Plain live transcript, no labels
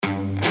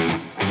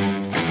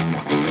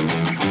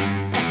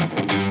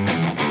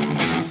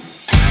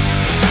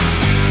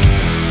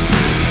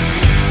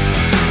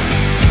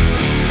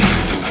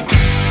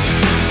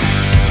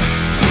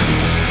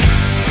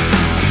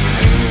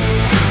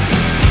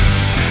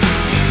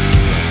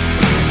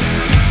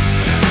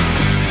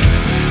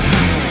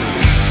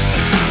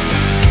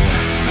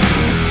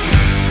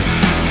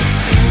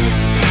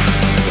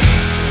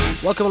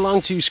Welcome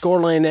along to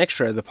Scoreline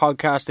Extra, the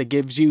podcast that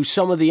gives you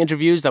some of the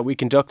interviews that we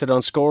conducted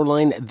on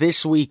Scoreline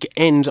this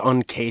weekend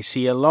on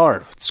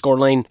KCLR.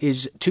 Scoreline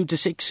is 2 to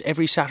 6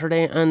 every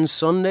Saturday and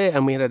Sunday,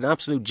 and we had an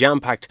absolute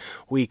jam-packed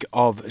week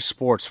of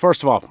sports.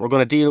 First of all, we're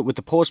going to deal with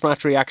the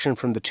post-match reaction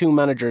from the two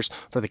managers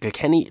for the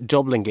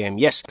Kilkenny-Dublin game.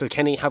 Yes,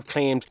 Kilkenny have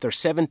claimed their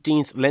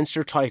 17th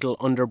Leinster title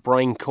under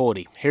Brian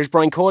Cody. Here's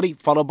Brian Cody,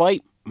 followed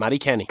by Matty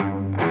Kenny.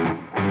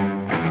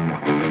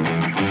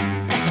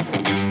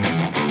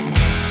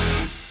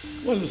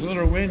 Well, it's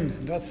another win.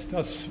 That's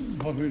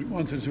what we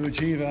wanted to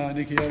achieve,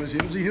 Nicky. Obviously,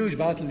 it was a huge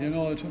battle.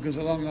 It took us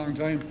a long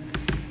time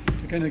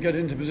to kind of get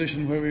into a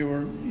position where we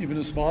were even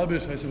a small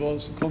bit, I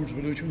suppose,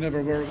 comfortable, which we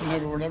never were.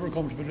 We were never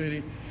comfortable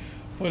really.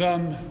 But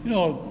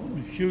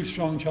huge,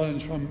 strong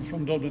challenge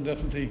from Dublin,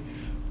 definitely.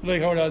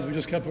 Like our lads, we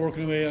just kept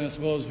working away, and I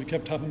suppose we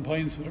kept tapping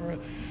points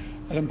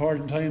at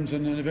important times,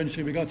 and then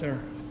eventually we got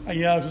there. And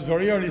yeah, it was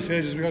very early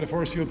stages. We got the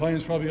first few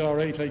points probably all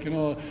right.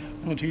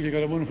 TJ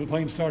got a wonderful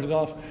point, started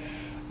off.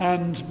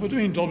 But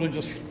Dublin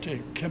just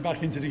came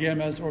back into the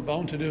game as they were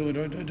bound to do.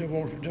 They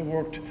worked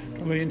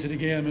their way into the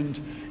game, and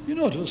it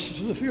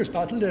was a fierce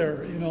battle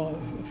there.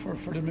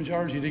 For the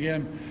majority of the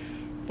game.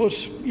 But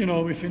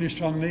we finished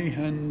strongly,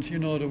 and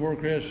the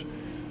work rate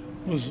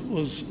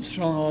was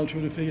strong all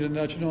through the field, and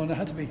and it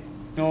had to be.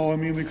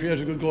 We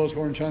created good goal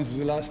scoring chances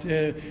the last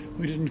day.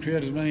 We didn't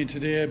create as many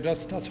today,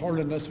 but that's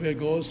hurling. That's the way it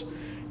goes.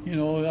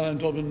 And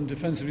Dublin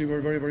defensively were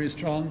very, very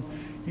strong,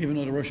 even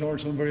though there were short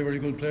some very, very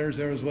good players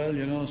there as well.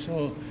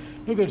 So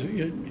look at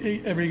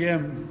every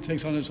game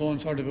takes on its own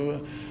sort of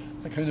a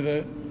kind of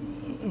a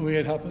way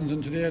it happens,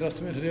 and that's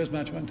the way today's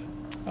match went.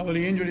 Well,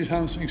 he injured his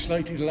hamstring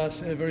slightly the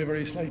last day, very,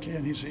 very slightly,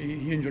 and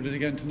he injured it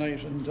again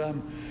tonight,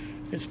 and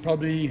it's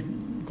probably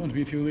going to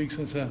be a few weeks.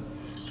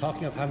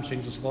 Talking of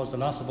hamstrings, I suppose the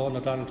loss of Owen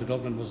O'Donnell to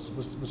Dublin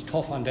was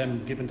tough on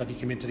them, given that he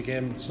came into the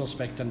game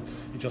suspect and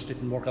it just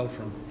didn't work out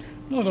for him.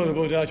 No doubt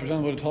about that. You're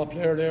talking about a top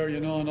player there,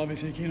 and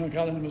obviously Keane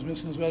O'Callaghan was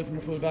missing as well from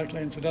the full back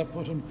line, so that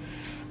put him.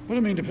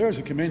 But the players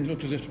who came in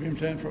looked as if they'd been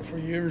playing for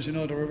years. They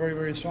were very,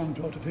 very strong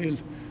throughout the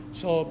field.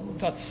 So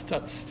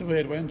that's the way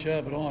it went. Yeah,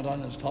 but Owen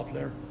O'Donnell is a top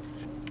player.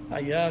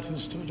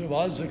 There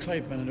was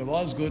excitement and there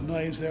was good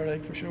noise there,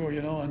 for sure.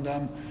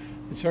 And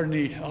it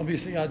certainly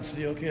obviously adds to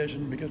the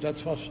occasion, because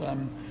that's what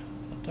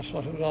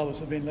it would always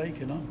have been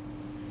like.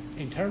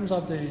 In terms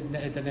of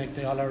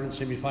the All-Ireland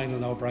semi-final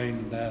now,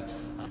 Brian,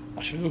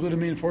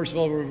 first of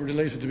all, we're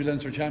delighted to be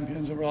Leinster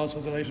champions, and we're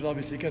also delighted,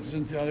 obviously, it gets us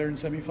into the All-Ireland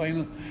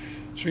semi-final.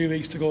 3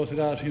 weeks to go to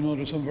that.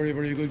 There's some very,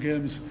 very good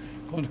games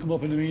going to come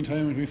up in the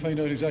meantime, and we find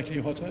out exactly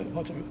what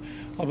the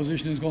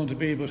opposition is going to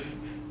be. But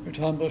we're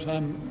talking about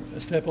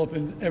a step up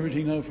in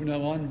everything now from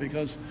now on,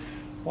 because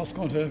what's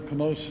going to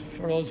come out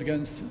for us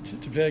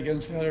to play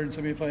against the All-Ireland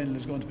semi-final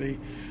is going to be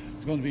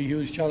a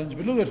huge challenge.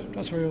 But look,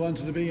 that's where we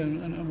wanted to be,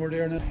 and we're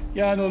there now.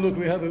 Yeah, no, look,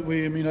 we have it.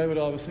 I would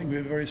always think we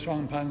have a very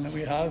strong panel that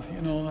we have,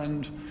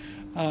 and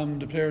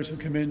the players who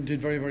come in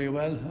did very, very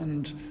well,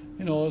 and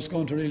it's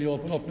going to really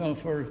open up now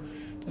for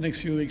the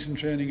next few weeks in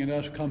training, and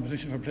that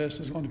competition for place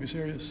is going to be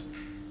serious.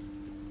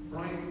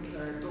 Brian,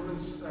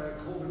 Dublin's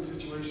COVID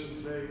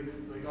situation today,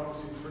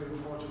 obviously it's very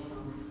important for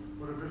them,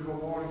 but a bit of a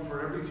warning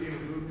for every team,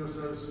 including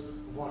yourselves,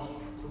 of what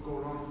could go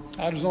wrong.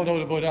 There's no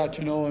doubt about that.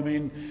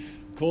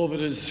 COVID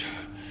is.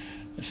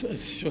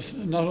 It's just,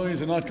 not only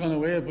is it not gone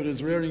away, but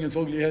it's rearing its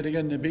ugly head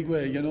again in a big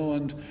way,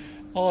 and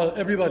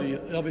everybody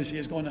obviously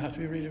is going to have to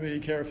be really, really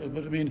careful.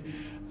 But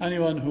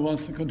anyone who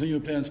wants to continue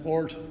playing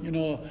sport,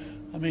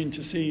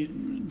 to see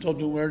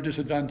Dublin were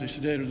disadvantaged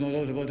today, there's no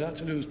doubt about that,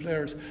 to lose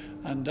players,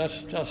 and that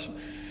the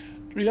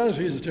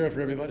reality is it's there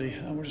for everybody,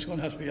 and we're just going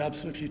to have to be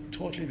absolutely,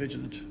 totally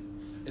vigilant.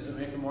 Is it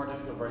making it more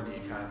difficult, Brian, that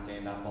you can't stay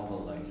in that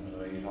bubble? The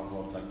way you talk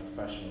about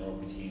professional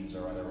rugby teams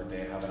or whatever,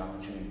 they have an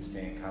opportunity to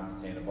stay in camp and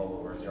stay in a bubble,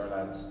 whereas your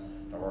lads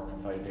are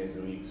working 5 days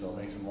a week, so it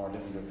makes it more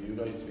difficult for you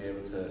guys to be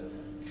able to,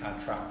 you can't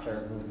track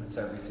players' movements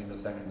every single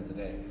second of the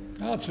day.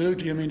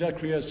 Absolutely. that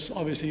creates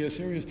obviously a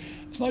serious,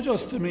 it's not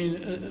just,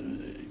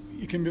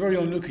 you can be very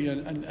unlucky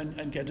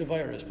and get the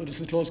virus, but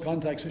it's a close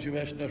contact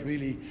situation that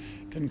really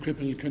can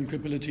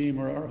cripple a team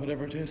or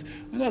whatever it is,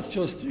 and that's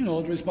just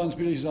the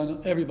responsibility is on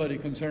everybody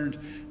concerned,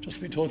 just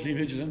to be totally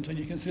vigilant, and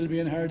you can still be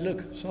in hard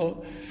luck.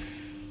 So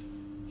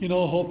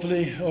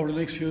hopefully over the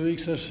next few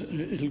weeks that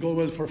it'll go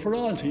well for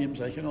all teams,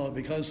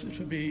 because it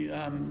would be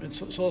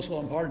it's so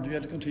important to be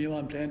able to continue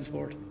on playing the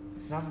sport.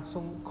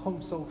 Having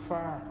come so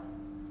far,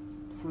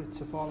 for it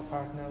to fall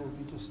apart now would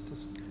be just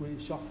really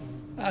shocking.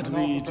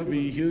 To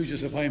be a huge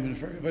disappointment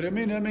for everybody.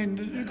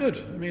 You're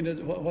good.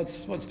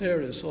 What's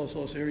there is so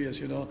serious,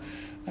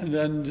 and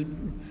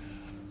then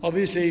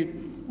obviously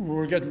we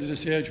were getting to the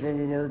stage where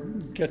we were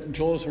getting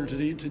closer to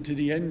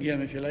the end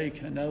game, if you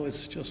like, and now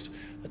it's just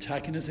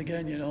attacking us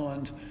again,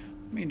 and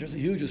there's a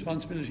huge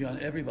responsibility on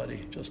everybody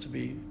just to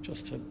be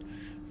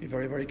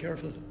very, very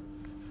careful.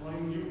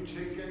 When you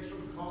take extra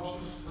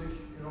precautions,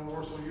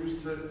 we're so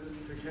used to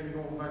Kenny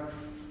going back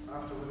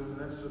after winning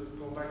the Leinster,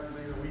 going back and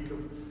playing a week of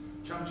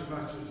championship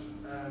matches,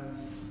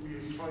 we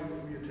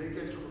take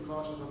extra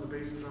precautions on the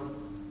basis of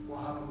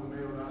what happened with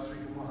Mayo last week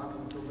and what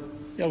happened with Dublin?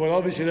 Yeah, well,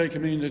 obviously,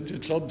 the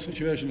club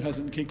situation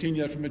hasn't kicked in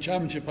yet from a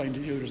championship point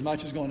of view. There's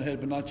matches going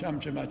ahead, but not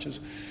championship matches.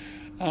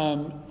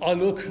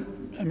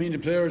 The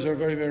players are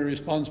very, very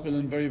responsible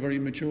and very, very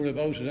mature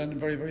about it, and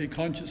very, very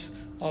conscious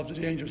of the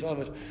dangers of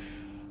it.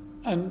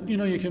 And,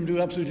 you can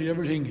do absolutely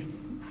everything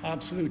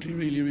absolutely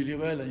really, really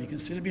well, and you can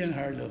still be in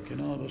hard luck,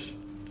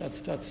 but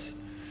that's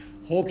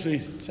hopefully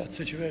that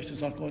situation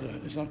is not going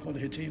to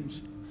hit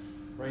teams.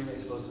 Brian, I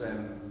suppose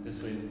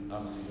this win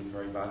obviously looked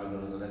very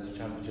valuable as a Leinster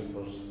Championship,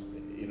 but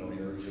you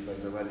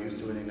guys are well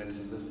used to winning it to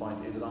this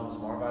point. Is it almost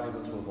more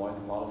valuable to avoid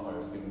the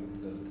qualifiers given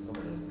some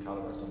of the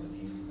calibre some of the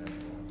teams?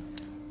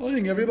 Well, I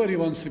think everybody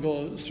wants to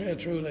go straight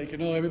through.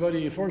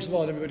 Everybody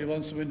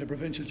wants to win the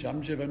provincial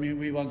championship.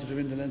 We wanted to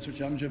win the Leinster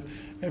Championship.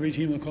 Every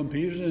team who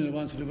competed in it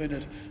wanted to win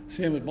it.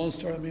 Same with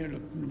Munster. The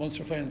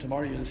Munster final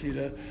tomorrow, you'll see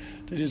the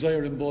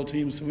desire in both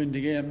teams to win the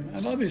game.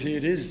 And obviously,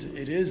 it is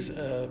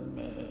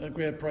a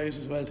great prize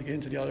as well to get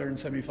into the All-Ireland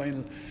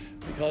semi-final,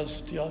 because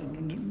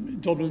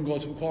Dublin go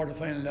to a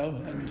quarter-final now,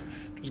 and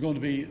there's going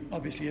to be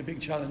obviously a big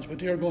challenge. But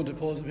they're going to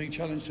pose a big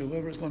challenge to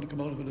whoever is going to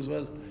come out of it as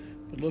well.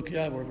 But look,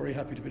 we're very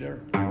happy to be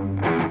there.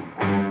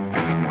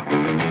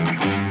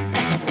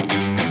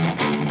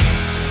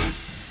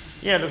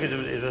 Yeah, look, it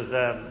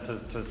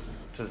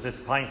was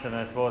disappointing,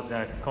 I suppose.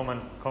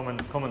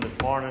 Coming this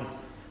morning,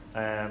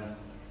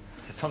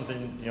 it's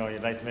something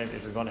you'd like to maybe if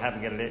it was going to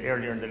happen get it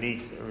earlier in the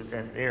leagues,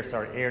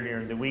 earlier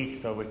in the week,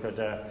 so we could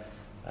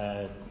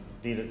deal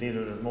with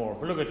it more.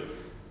 But look,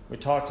 we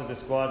talked to the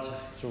squad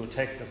through a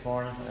text this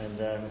morning, and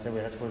we said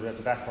we had to put it at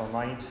the back of our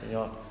mind.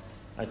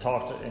 I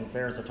talked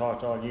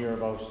all year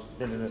about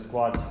building a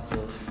squad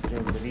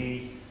during the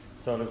league.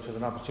 So look, it was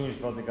an opportunity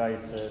for the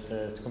guys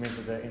to come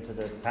into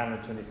the panel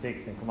of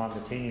 26 and come on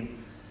the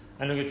team.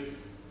 And look,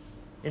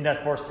 in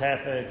that first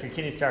half,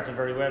 Kilkenny started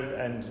very well,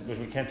 and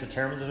we came to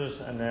terms with it.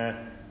 And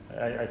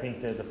I think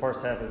the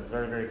first half was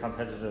very, very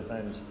competitive.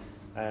 And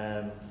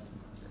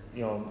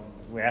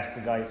we asked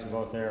the guys to go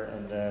out there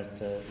and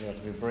to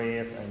be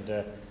brave and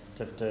to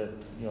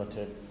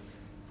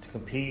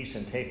compete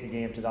and take the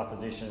game to the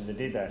opposition, and they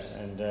did that.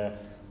 And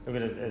look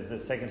at as the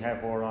second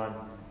half wore on,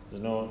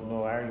 there's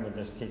no argument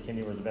that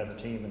Kilkenny were the better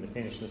team and they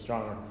finished the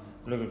stronger.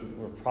 But look,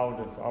 we're proud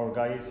of our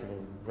guys.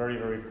 We're very,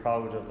 very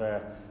proud of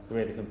the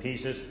way they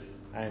competed,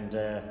 and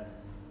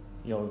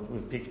we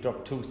picked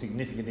up two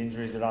significant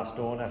injuries. We lost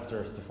Owen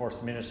after the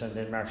first minute, and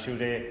then Mark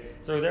Shuday.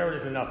 So there were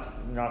little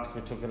knocks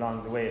we took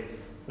along the way.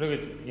 But look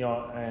at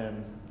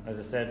as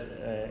I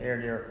said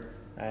earlier,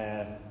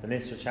 the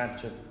Leinster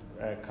Championship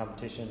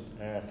competition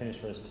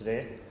finished for us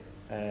today.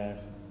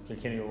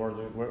 Kilkenny were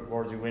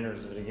worthy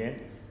winners of it again,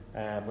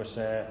 but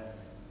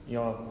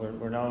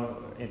we're now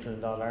entering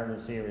the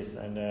All-Ireland series,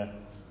 and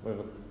we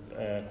have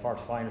a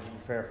quarter-final to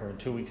prepare for in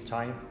 2 weeks'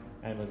 time,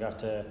 and we've got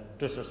to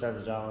dust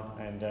ourselves down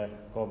and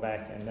go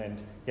back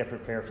and get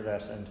prepared for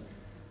that, and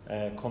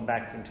come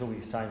back in 2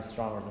 weeks' time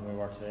stronger than we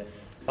were today.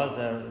 Because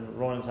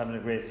Ronan's having a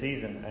great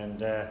season,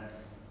 and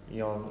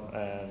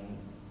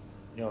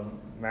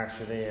Mark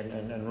today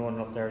and Ronan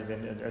up there has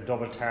been a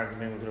double target.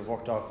 Maybe we could have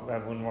worked off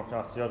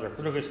the other.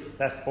 But look at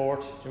that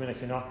sport.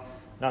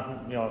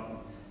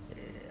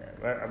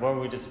 Were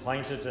we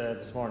disappointed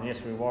this morning?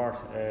 Yes, we were.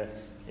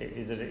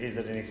 Is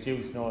it an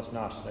excuse? No, it's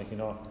not.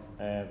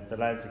 The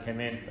lads that came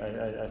in,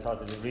 I thought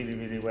they did really,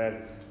 really well.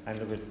 And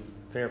look at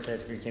fair play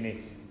to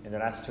Kilkenny in the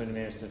last 20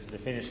 minutes. They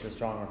finished the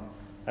stronger.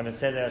 Having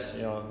said that,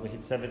 we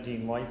hit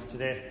 17 wides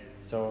today.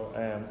 So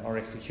our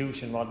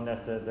execution wasn't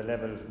at the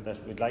level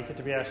that we'd like it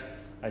to be at.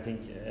 I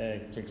think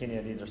Kilkenny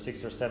had either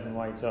 6 or 7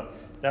 wide. So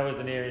that was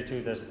an area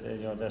too that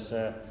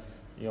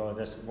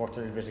worked a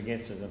little bit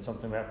against us, and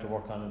something we have to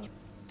work on.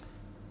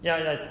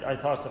 Yeah, I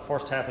thought the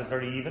first half was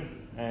very even,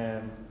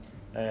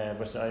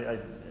 but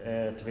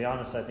to be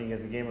honest, I think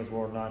as the game was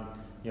worn on,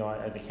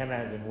 they came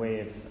as in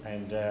waves.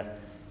 And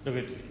look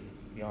at,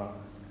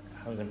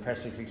 I was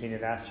impressed with Kilkenny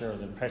last year. I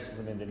was impressed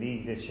with them in the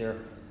league this year.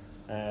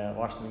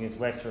 Watched them against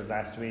Wexford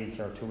last week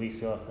or 2 weeks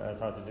ago. I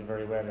thought they did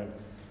very well. And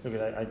look,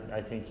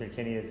 I think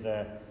Kilkenny as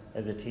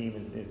a team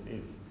is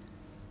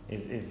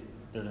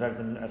they're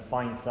developing a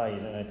fine side,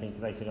 and I think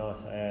they're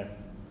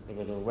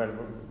well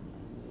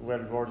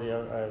worthy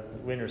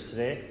winners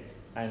today.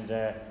 And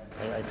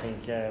I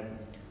think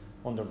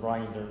under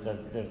Brian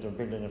they're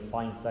building a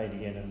fine side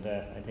again, and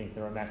I think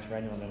they're a match for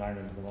anyone in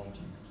Ireland at the moment.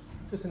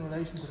 Just in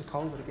relation to the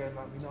COVID again,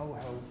 Matt, we know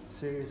how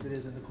serious it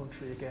is in the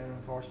country again.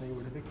 Unfortunately,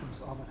 we're the victims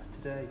of it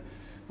today.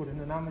 But in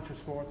an amateur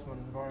sportsman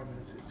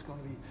environment, it's going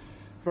to be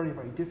very,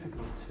 very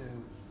difficult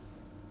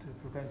to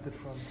prevent it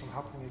from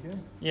happening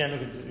again. Yeah,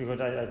 look,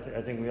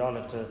 I think we all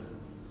have to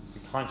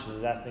be conscious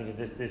of that.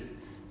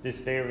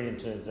 This variant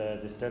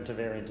this Delta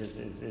variant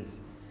is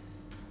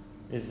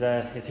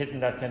hitting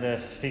that kind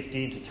of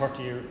 15 to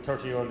 30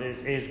 year old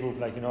age group,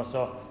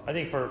 So I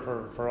think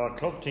for our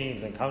club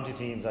teams and county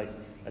teams, I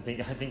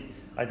think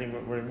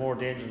we're in more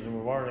danger than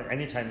we were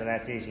any time in the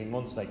last 18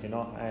 months,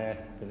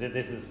 because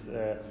this is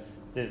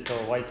this is so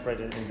widespread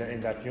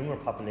in that younger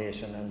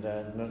population,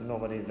 and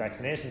nobody's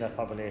vaccinating that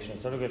population.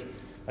 So look at,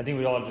 I think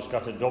we all just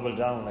got to double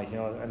down, like, you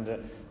know,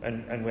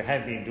 and we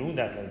have been doing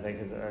that, like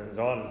as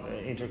all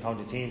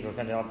inter-county teams were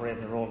kind of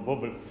operating their own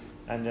bubble,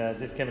 and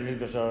this came a little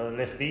bit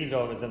left field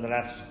of us in the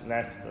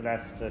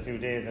last few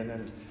days,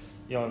 and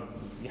you know,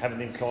 you haven't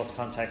been close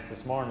contacts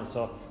this morning.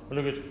 So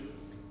look at,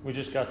 we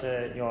just got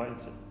to, you know,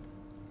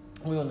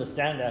 we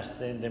understand that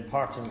the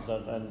importance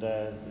of and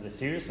the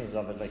seriousness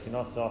of it, like, you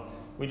know, so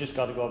we just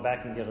got to go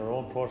back and get our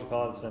own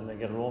protocols and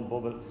get our own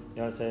bubble,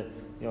 you know, say,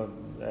 you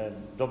know,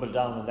 double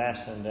down on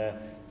that, and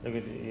look,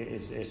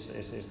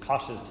 it's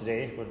cautious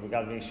today, but we've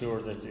got to make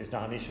sure that it's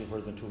not an issue for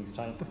us in 2 weeks'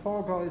 time. The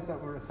 4 guys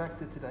that were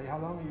affected today, how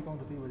long are you going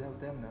to be without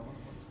them now?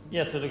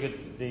 Yeah, so look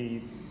at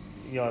the,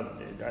 you know,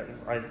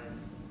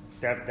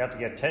 they have to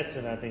get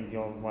tested, and I think, you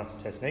know, once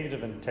test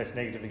negative and test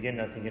negative again,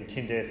 I think in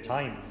 10 days'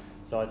 time.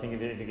 So I think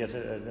if you get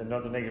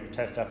another negative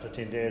test after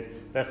 10 days,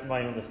 that's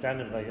my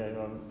understanding. Like, I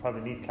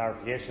probably need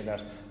clarification of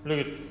that. But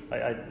look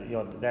at, you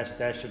know,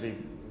 that should be.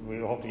 We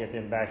hope to get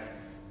them back,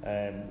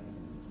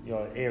 you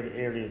know,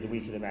 early the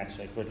week of the match.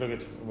 Like, but look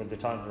at, we'll be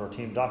talking to our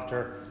team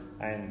doctor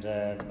and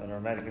our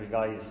medical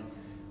guys.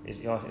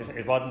 You know,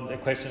 it wasn't a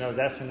question I was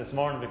asking this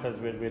morning because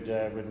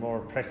with more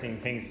pressing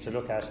things to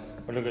look at.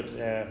 But look at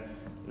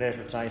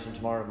later tonight and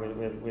tomorrow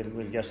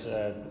we'll get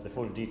the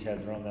full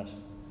details around that.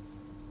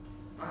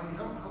 And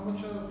how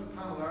much of the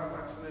panel are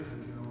vaccinated, do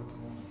you know, at the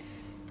moment?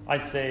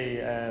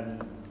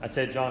 I'd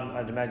say, John,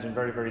 I'd imagine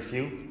very, very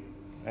few.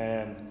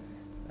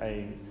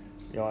 I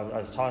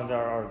was talking to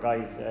our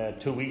guys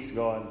 2 weeks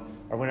ago,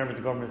 or whenever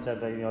the government said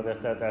that, you know,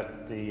 that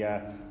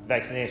the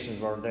vaccinations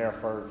were there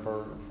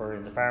for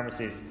in the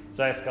pharmacies.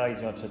 So I asked guys,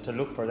 you know, to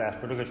look for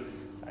that. But look at,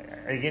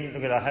 I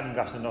haven't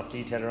got enough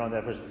detail around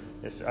that. But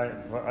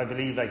I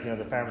believe, like, you know,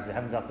 the pharmacies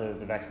haven't got the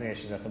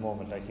vaccinations at the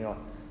moment, like, you know.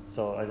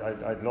 So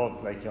I'd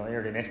love, like, you know,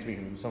 early next week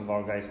if some of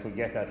our guys could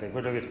get that. Like,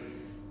 but look at,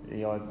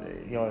 you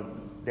know,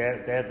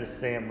 they're the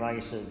same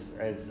right as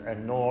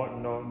and no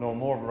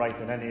more of a right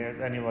than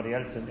anybody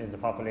else in the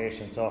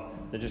population. So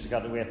they just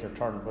got to wait their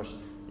turn. But,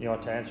 you know,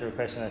 to answer your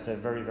question, I said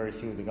very, very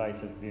few of the guys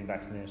have been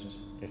vaccinated,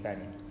 if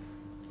any.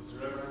 Was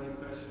there ever any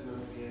question of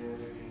the game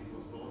being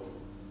postponed?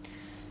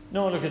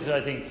 No, look at, I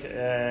think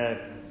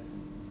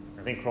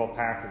Croke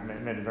Park has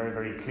made it very,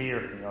 very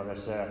clear, you know,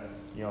 that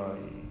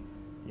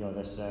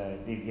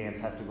that these games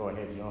have to go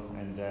ahead, you know,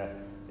 and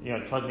you know,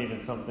 it wasn't even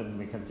something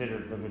we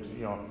considered. But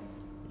you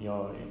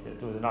know,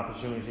 there was an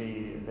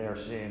opportunity there,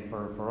 Shane,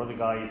 for other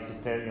guys to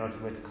stay, you know,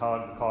 to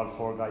call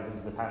 4 guys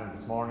into the panel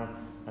this morning,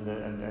 and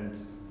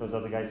those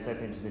other guys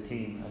step into the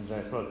team, and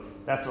I suppose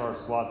that's what our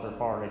squads are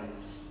for. Like,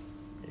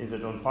 is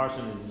it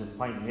unfortunate? Is it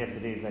disappointing? Yes,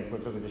 it is. Like,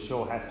 but look, the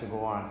show has to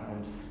go on,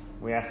 and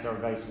we asked our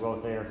guys to go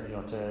out there, you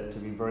know, to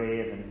be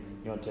brave and,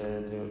 you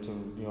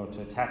know,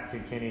 to attack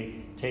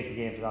Kilkenny, take the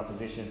game to the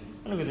opposition.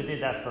 And look, they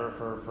did that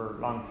for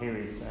long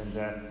periods, and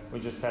we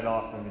just fell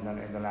off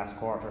in the last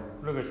quarter.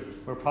 Look,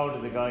 we're proud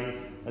of the guys.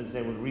 As I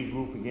say, we'll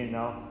regroup again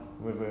now.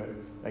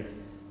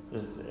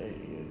 There's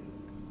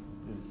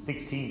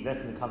 6 teams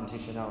left in the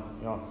competition now,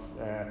 you know,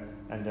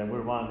 and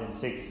we're one of them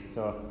 6.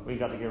 So we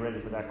got to get ready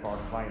for that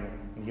quarter final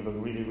and give a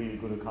really, really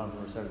good account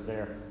of ourselves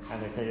there.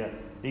 And I tell you,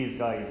 these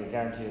guys, I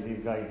guarantee you, these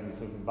guys, if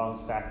we can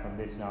bounce back from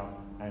this now,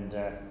 and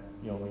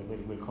you know,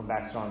 we'll come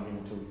back strong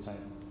in 2 weeks' time.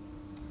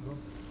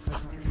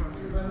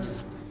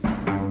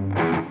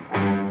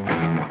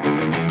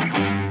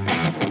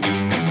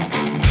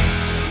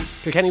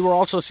 Kilkenny were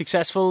also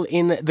successful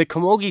in the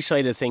camogie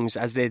side of things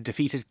as they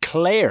defeated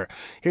Clare.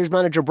 Here's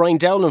manager Brian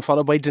Dowling,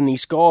 followed by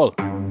Denise Gall.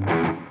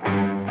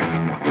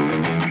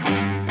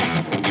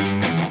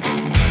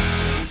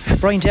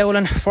 Brian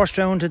Dowling, first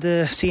round of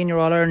the Senior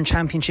All-Ireland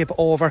Championship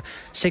over,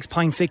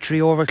 6-point victory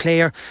over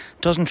Clare.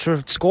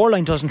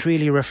 Scoreline doesn't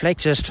really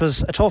reflect it. It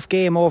was a tough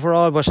game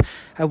overall, but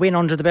a win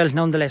under the belt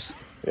nonetheless.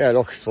 Yeah,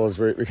 look, I suppose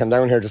we came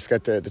down here just to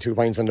get the 2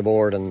 points on the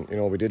board, and, you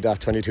know, we did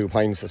that, 22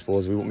 points. I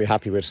suppose we wouldn't be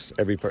happy with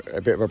a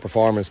bit of our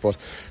performance, but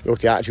look,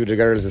 the attitude of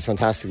the girls is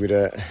fantastic. We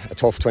had a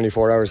tough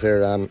 24 hours there,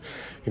 you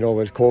know,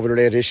 with COVID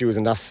related issues,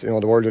 and that's, you know,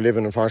 the world we live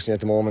in, unfortunately,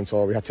 at the moment.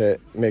 So we had to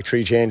make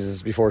 3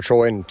 changes before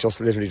throw-in, just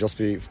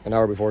be an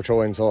hour before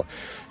throw-in. So,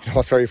 you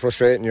know, it's very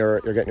frustrating. You're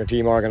getting your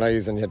team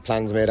organised and you had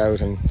plans made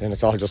out, and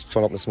it's all just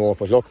thrown up in smoke.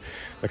 But look,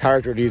 the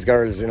character of these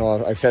girls, you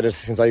know, I've said it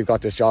since I've got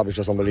this job, is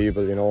just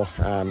unbelievable. You know,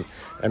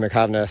 Emma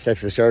Kavanagh, Steph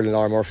Fitzgerald and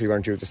Laura Murphy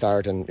weren't due to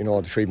start, and, you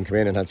know, the 3 of them came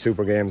in and had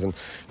super games, and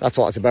that's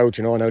what it's about.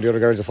 You know, now the other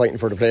girls are fighting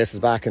for the places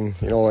back, and,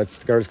 you know, it's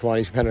the girls come on,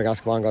 Aoife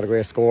Pendergast come on, got a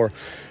great score,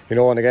 you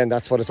know, and again,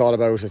 that's what it's all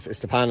about. It's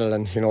the panel,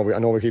 and, you know, I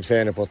know we keep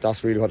saying it, but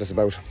that's really what it's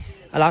about.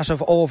 A lot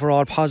of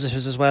overall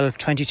positives as well.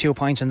 22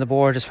 points on the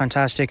board is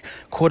fantastic.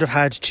 Could have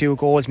had 2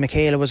 goals.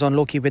 Michaela was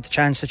unlucky with the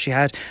chance that she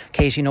had.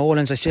 Katie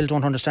Nolans, I still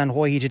don't understand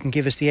why he didn't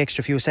give us the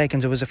extra few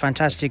seconds. It was a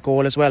fantastic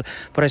goal as well.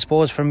 But I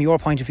suppose from your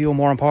point of view,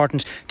 more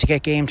important to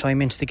get game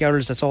time into the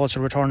girls that's also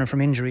returning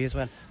from injury as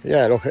well.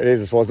 Yeah, look, it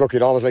is, I suppose. Look,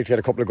 you'd always like to get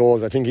a couple of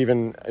goals. I think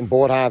even in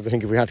both halves, I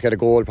think if we had to get a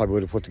goal, probably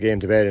would have put the game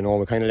to bed. You know,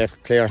 we kind of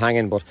left Clare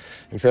hanging, but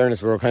in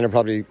fairness, we were kind of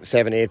probably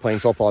 7-8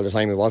 points up all the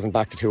time. It wasn't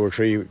back to 2 or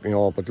 3, you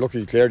know, but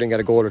luckily Clare didn't get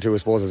a goal or 2, I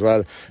suppose, as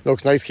well.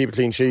 Looks nice to keep a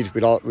clean sheet.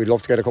 We'd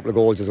love to get a couple of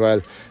goals as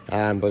well.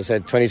 But I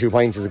said 22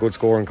 points is a good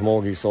score in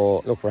Camogie, so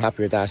look, we're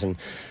happy with that. And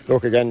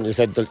look, again, you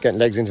said getting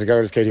legs into the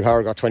girls. Katie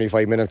Power got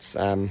 25 minutes.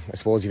 I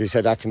suppose if you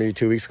said that to me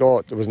 2 weeks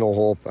ago, there was no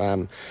hope.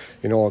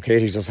 You know,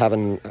 Katie's just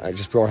having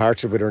just pure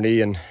hardship with her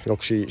knee, and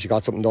look, she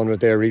got something done with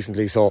there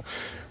recently, so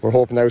we're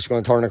hoping now she's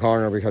going to turn the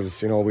corner,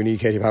 because you know we need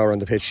Katie Power on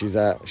the pitch. She's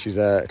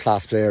a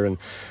class player, and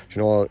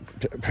you know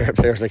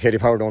players like Katie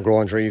Power don't grow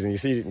on trees, and you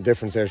see the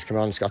difference there. She came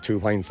on, she got 2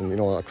 points, and you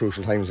know at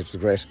crucial times, which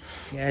was great.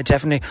 Yeah,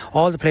 definitely.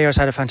 All the players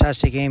had a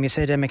fantastic game. You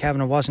said Emma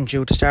Kavanagh wasn't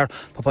due to start,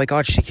 but by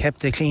God, she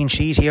kept the clean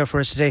sheet here for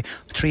us today.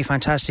 3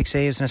 fantastic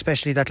saves, and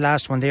especially that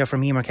last one there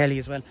from Emer Kelly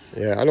as well.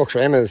 Yeah, look,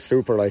 Emma is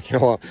super. Like, you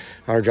know,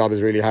 our job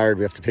is really hard.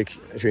 We have to pick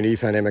between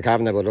Aoife and Emma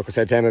Kavanagh, but look, I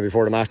said to Emma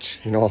before the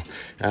match, you know,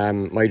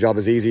 my job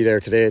is easy there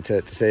today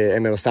to say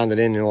Emma was standing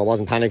in. You know, I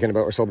wasn't panicking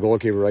about her sub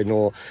goalkeeper. I had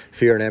no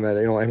fear in Emma.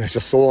 You know, Emma's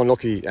just so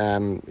unlucky.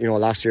 You know,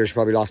 last year she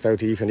probably lost out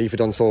to Aoife, and Aoife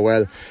done so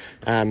well.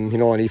 You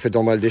know, and Aoife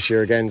done well this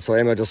year again. So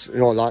Emma just, you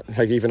know, like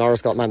even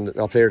Norris got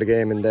player of the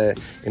game in the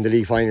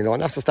league final. You know,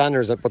 and that's the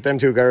standards. But them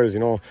 2 girls, you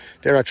know,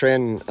 they're at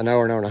training an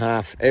hour and a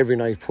half every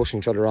night, pushing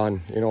each other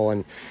on. You know,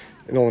 and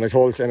you know, when I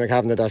told Emma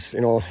Kavanagh that,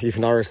 you know, Aoife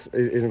Norris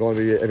isn't going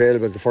to be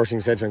available, the first thing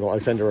she said to me, I'll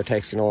send her a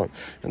text, you know,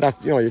 and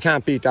that, you know, you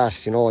can't beat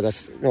that. You know,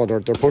 that's, you know,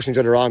 they're pushing each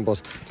other on,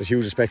 but there's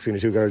huge respect between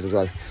the 2 girls as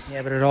well.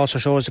 Yeah, but it also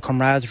shows the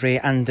camaraderie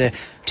and the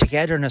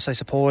togetherness, I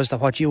suppose, that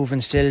what you've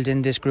instilled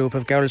in this group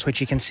of girls,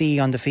 which you can see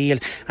on the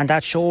field, and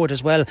that showed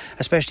as well,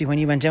 especially when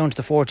you went down to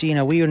the 14.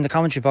 Now, we were in the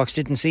commentary box,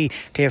 didn't see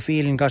Claire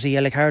Phelan got a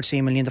yellow card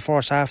seemingly in the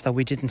first half that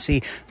we didn't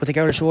see, but the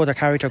girls showed their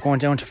character going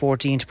down to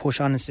 14 to push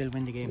on and still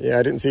win the game. Yeah,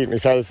 I didn't see it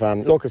myself.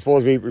 Look, I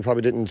suppose we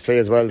probably didn't play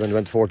as well when we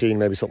went to 14.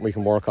 Maybe something we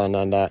can work on.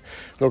 And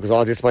look, it's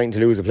all disappointing to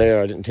lose a player.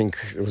 I didn't think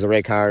it was a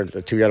red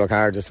card, 2 yellow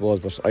cards, I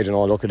suppose, but I don't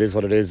know. Look, it is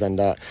what it is, and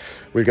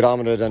we'll get on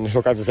with it. And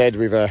look, as I said,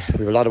 we've a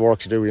lot of work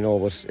to do, you know,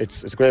 but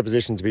it's a great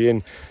position to be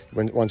in.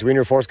 Once you win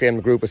your first game in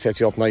the group, it sets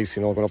you up nice,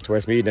 you know, going up to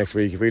Westmeath next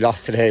week. If we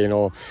lost today, you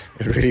know,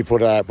 it really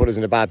put us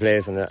in a bad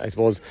place. And I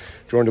suppose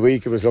during the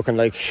week it was looking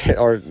like,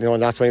 or you know,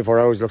 in the last 24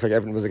 hours it looked like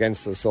everything was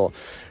against us. So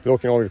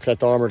look, you know, we've Clett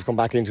Dormer to come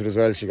back into it as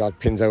well. She got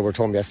pins out of her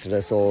thumb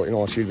yesterday, so you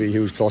know, she'll be a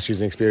huge plus. She's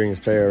an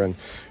experienced player, and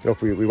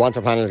look, we want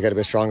our panel to get a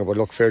bit stronger, but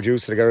look, fair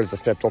dues to the girls that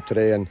stepped up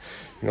today. And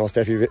you know,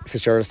 Steffi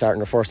Fitzgerald starting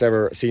her first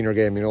ever senior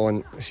game, you know,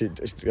 and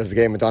as the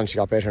game went on, she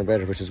got better and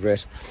better, which was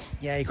great.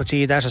 Yeah, you could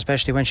see that,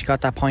 especially when she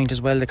got that point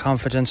as well. The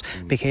confidence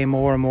became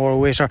more and more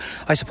with her.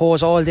 I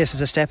suppose all this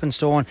is a stepping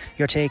stone.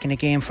 You're taking it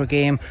game for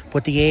game,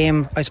 but the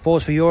aim, I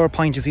suppose, for your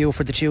point of view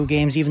for the 2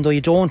 games, even though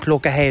you don't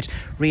look ahead,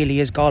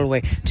 really is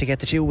Galway, to get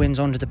the 2 wins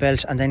under the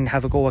belt and then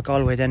have a go at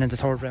Galway then in the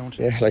 3rd round.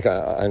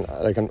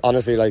 Yeah,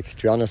 honestly,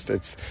 to be honest,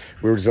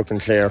 we were just looking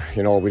Clare.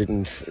 You know, we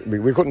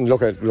couldn't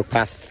look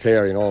past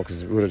Clare, you know,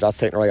 because that's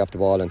taking our eye off the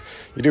ball. And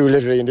you do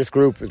literally in this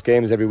group with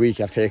games every week,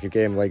 you have to take it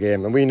game by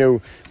game. And we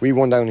knew we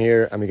won down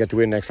here, and we get to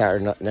win next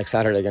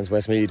Saturday against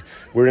Westmeath.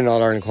 We're in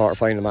All-Ireland quarter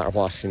final no matter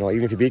what. You know,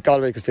 even if you beat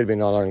Galway, you could still be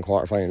in All-Ireland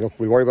quarter final. Look,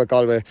 we'll worry about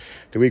Galway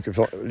the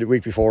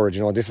week before. You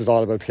know, this was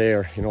all about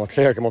Clare. You know,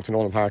 Clare came up to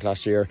Nolan Park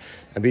last year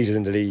and beat us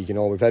in the league. You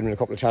know, we played them in a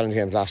couple of challenge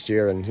games last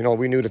year, and you know,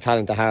 we knew the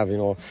talent to have. You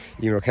know,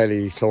 Emer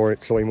Kelly,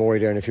 Chloe Morey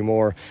there, and a few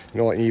more.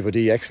 You know, and Eva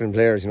D, excellent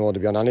players. You know, to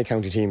be on any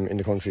county team in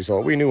the country. So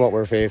we knew what we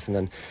were facing,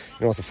 and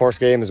you know, it's the first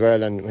game as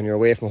well. And when you're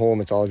away from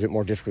home, it's all a bit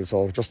more difficult.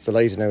 So just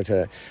delighted now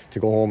to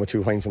go home with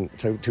 2 points in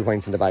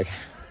the bag.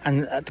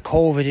 And the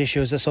COVID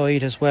issues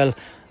aside as well,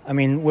 I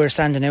mean, we're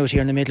standing out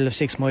here in the middle of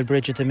 6 Mile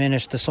Bridge at the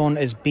minute. The sun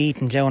is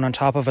beating down on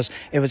top of us.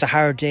 It was a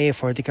hard day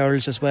for the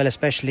girls as well,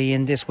 especially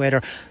in this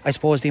weather. I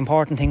suppose the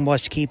important thing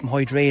was to keep them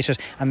hydrated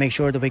and make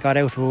sure that we got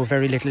out with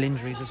very little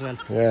injuries as well.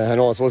 Yeah, I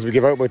know. I suppose we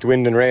give out about the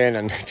wind and rain,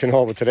 and you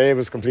know, but today it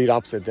was complete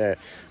opposite.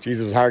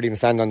 Jesus, it was hard even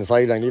standing on the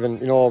sideline.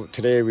 Even, you know,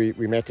 today we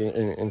met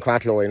in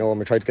Cratloe, you know, and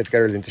we tried to get the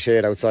girls into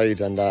shade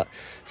outside, and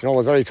you know, it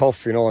was very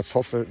tough. You know, it's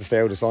tough to stay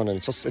out of the sun,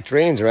 and it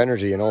drains your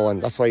energy, you know,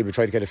 and that's why we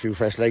tried to get a few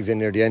fresh legs in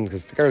near the end,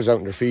 because the girls are out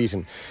on their feet,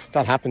 and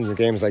that happens in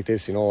games like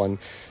this, you know. And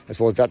I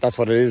suppose that's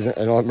what it is.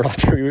 You know, we're not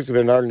too used to it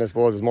in Ireland. I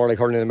suppose it's more like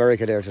hurling in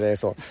America there today.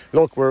 So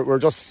look, we're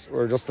just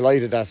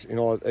delighted that, you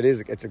know,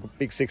 it's a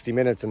big 60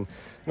 minutes, and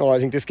you know, I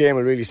think this game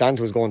will really stand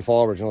to us going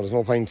forward. You know, there's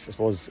no point, I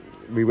suppose,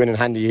 we win in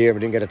handy here.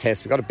 We didn't get a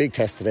test. We got a big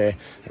test today,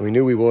 and we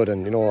knew we would.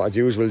 And you know, as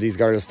usual, these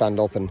girls stand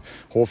up, and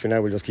hopefully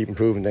now we'll just keep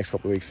improving the next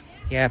couple of weeks.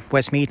 Yeah,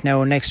 Westmeath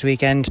now next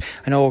weekend.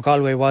 I know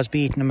Galway was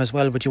beating them as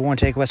well, but you won't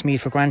take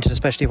Westmeath for granted,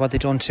 especially what they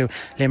done to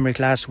Limerick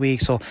last week.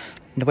 So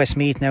the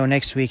Westmeath now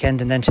next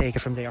weekend and then take it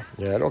from there.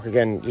 Yeah, look,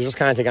 again, you just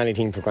can't take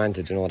anything for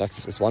granted, you know.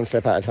 It's one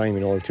step at a time, you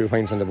know. 2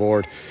 points on the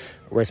board.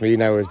 Westmeath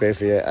now is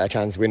basically a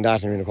chance to win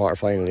that and win the quarter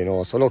final, you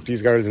know. So look,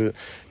 these girls will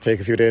take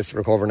a few days to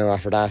recover now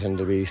after that, and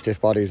there'll be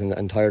stiff bodies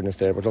and tiredness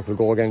there. But look, we'll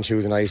go again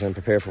Tuesday night and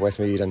prepare for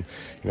Westmeath, and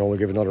you know, we'll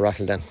give another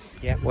rattle then.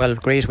 Yeah, well,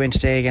 great win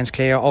today against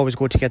Clare. Always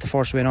good to get the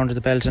first win under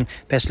the belt, and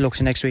best of luck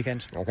to next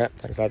weekend. Okay,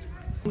 thanks lads.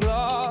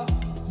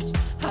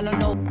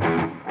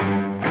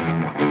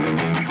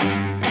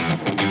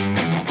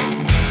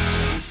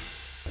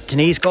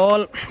 Denise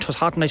Gall, it was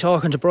hot night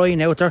talking to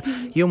Brian out there.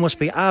 You must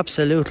be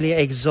absolutely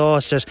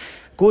exhausted.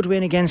 Good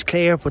win against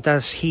Clare, but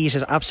that heat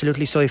is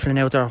absolutely stifling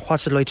out there.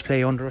 What's it like to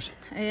play under it?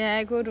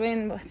 Yeah, good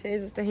win, but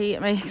Jesus, the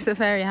heat makes it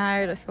very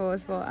hard, I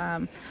suppose. But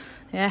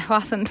yeah,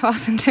 wasn't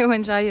too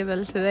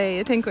enjoyable today.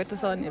 I think with the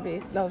sun you'd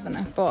be loving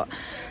it, but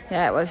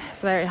yeah, it was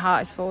very hot,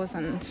 I suppose.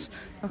 And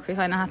look, we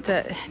kind of had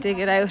to dig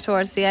it out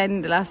towards the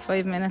end, the last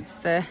 5 minutes.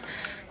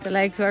 The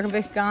legs were a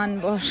bit gone,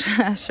 but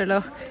sure,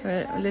 look,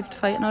 we'll live to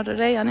fight another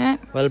day anyway.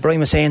 Well,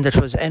 Brian was saying that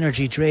it was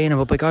energy draining,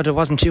 but by God, it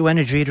wasn't too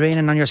energy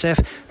draining on yourself.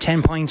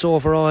 10 points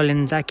overall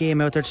in that game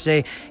out there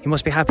today. You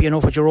must be happy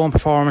enough with your own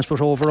performance,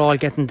 but overall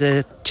getting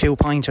the 2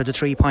 points or the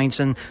 3 points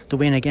and the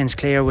win against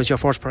Clare was your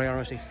first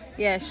priority.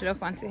 Yeah, sure,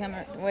 look, once we came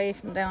away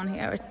from down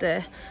here with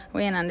the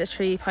win and the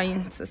 3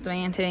 points was the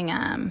main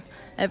thing.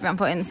 Everyone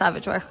put in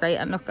savage work, right,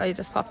 and look, I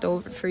just popped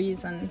over the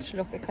freeze, and sure,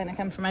 look, it kind of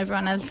came from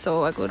everyone else,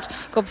 so a good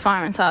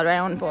performance all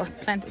round, but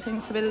plenty of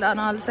things to build on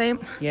all the same.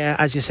 Yeah,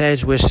 as you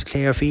said, with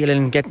Clare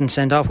Phelan getting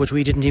sent off, which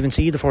we didn't even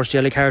see the first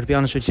yellow card, to be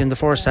honest with you, in the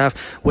first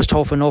half, was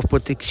tough enough,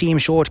 but the team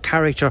showed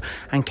character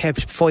and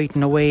kept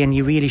fighting away, and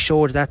you really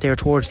showed that there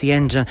towards the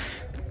end, and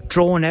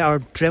drowned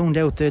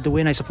out the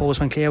win, I suppose,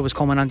 when Clare was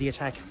coming on the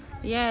attack.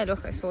 Yeah,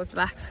 look, I suppose the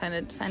backs kind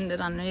of defended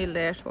unreal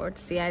there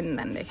towards the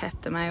end, and they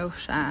kept them out.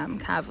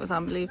 Cav was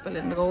unbelievable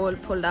in the goal,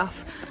 pulled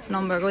off a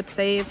number of good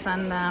saves,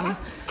 and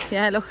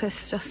yeah, look,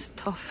 it's just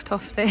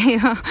tough day.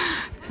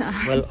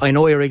 Well, I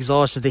know you're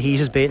exhausted, the heat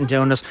is beating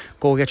down us.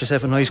 Go get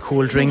yourself a nice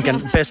cool drink,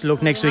 and best of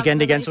luck next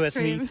weekend against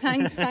Westmeath.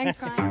 Thanks,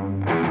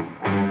 Brian.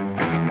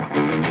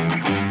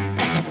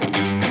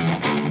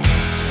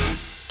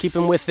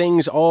 Keeping with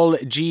things, all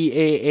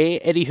GAA,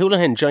 Eddie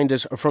Houlihan joined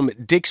us from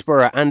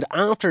Dixborough, and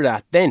after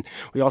that then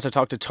we also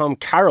talked to Tom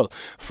Carroll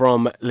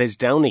from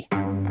Lisdowney.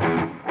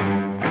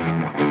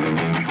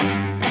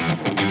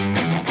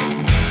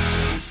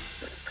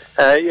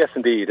 Yes,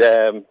 indeed.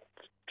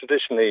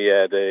 Traditionally,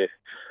 the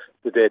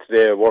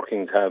day-to-day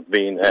workings have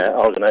been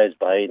organised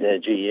by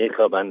the GAA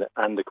club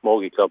and the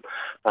Camogie club,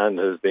 and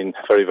has been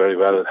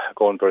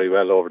going very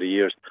well over the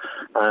years.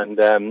 And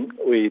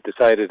we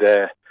decided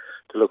to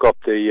look up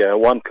the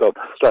One Club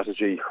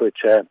strategy, which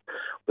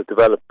was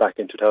developed back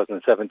in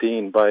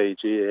 2017 by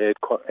GAA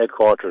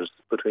headquarters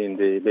between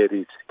the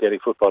Ladies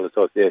Gaelic Football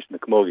Association, the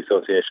Camogie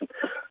Association,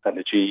 and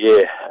the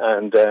GAA.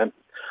 And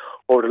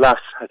over the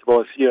last, I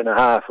suppose, year and a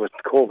half with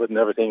COVID and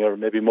everything, or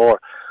maybe more,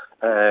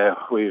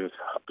 we've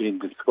been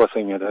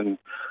discussing it and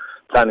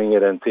planning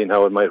it and seeing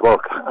how it might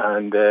work.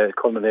 And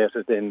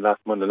culminated in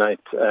last Monday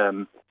night,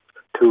 2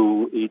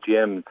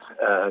 EGMs.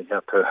 You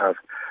have to have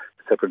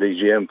separate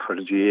EGM for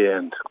the GAA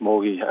and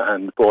Camogie,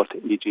 and both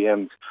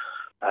EGMs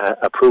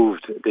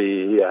approved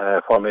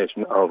the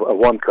formation of a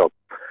One Club.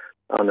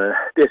 On a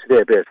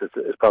day-to-day basis,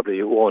 it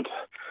probably won't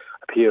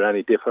appear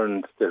any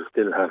different. They'll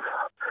still have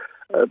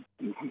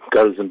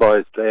girls and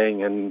boys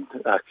playing and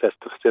access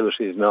to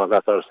facilities and all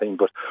that sort of thing,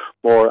 but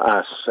more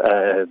at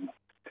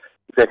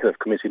executive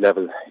committee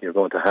level, you're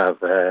going to have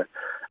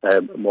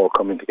more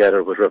coming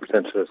together with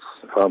representatives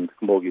from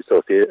the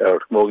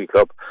Camogie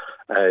Club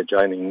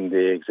joining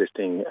the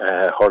existing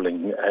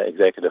hurling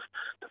executive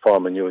to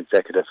form a new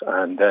executive,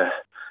 and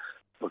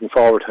looking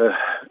forward to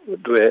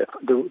the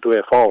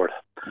way forward.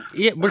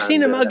 Yeah, we're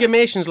seeing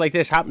amalgamations like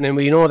this happening.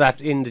 We know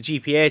that in the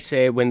GPA,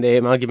 say, when they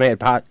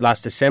amalgamated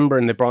last December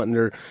and they brought in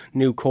their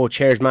new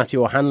co-chairs,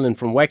 Matthew O'Hanlon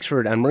from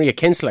Wexford and Maria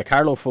Kinsella, a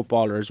Carlow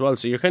footballer as well.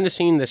 So you're kind of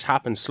seeing this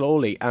happen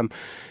slowly.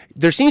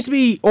 There seems to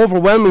be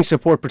overwhelming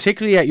support,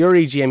 particularly at your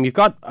EGM. You've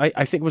got,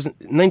 I think it was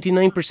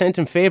 99%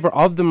 in favour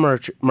of the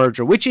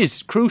merger, which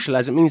is crucial,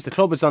 as it means the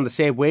club is on the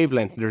same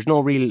wavelength. There's no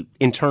real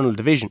internal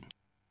division.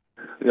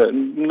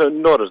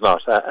 No, there's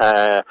not,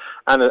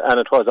 and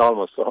it was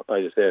almost,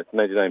 I just say,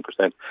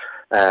 99%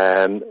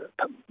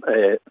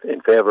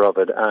 in favour of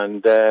it.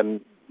 And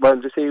well,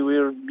 you see,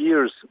 we're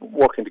years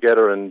working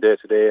together in day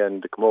to day,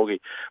 and the Camogie,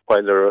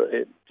 while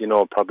they're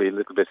probably a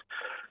little bit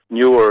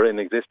newer in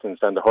existence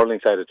than the hurling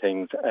side of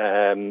things,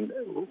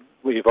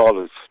 we've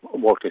always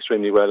worked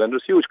extremely well, and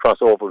there's huge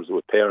crossovers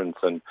with parents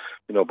and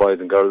boys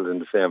and girls in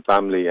the same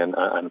family and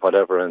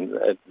whatever, and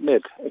it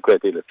made a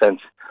great deal of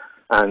sense.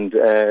 And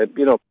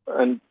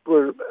and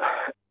we're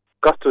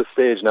got to a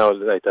stage now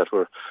like that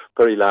we're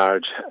very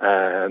large,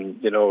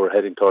 and we're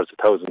heading towards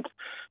 1,000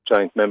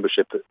 joint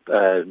membership,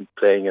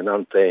 playing and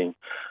non-playing,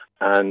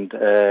 and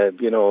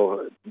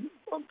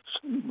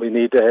we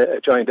need a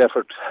joint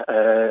effort,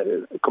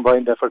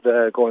 combined effort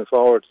going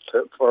forward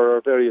for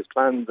our various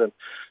plans, and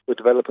with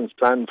developments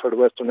planned for the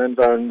Western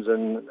Environs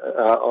and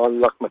all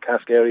Loch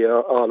McCask area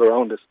all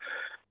around us.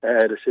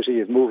 The city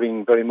is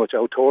moving very much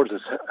out towards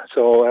us,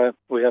 so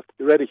we have to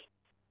be ready.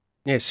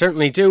 Yeah,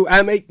 certainly do.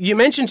 You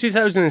mentioned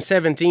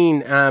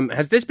 2017.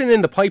 Has this been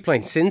in the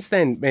pipeline since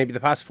then, maybe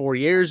the past 4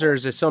 years, or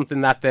is it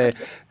something that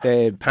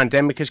the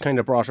pandemic has kind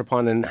of brought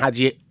upon and had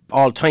you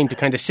all time to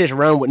kind of sit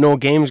around with no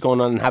games going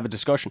on and have a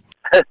discussion?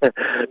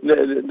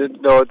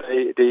 No,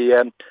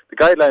 the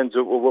guidelines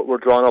were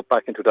drawn up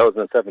back in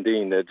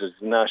 2017. There's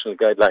national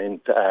guidelines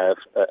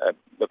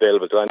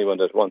available to anyone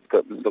that wants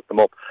to look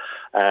them up,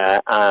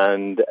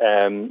 and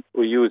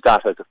we used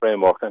that as a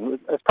framework.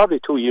 And it's probably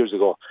 2 years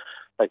ago.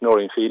 Like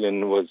Noreen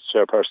Phelan was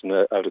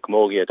chairperson out of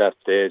Camogie at that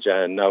stage,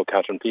 and now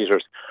Catherine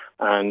Peters,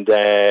 and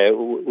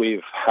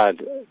we've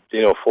had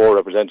 4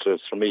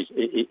 representatives from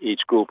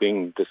each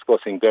grouping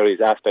discussing various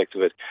aspects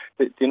of it.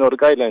 The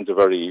guidelines are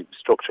very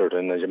structured,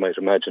 and as you might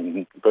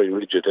imagine, very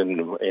rigid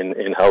in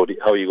how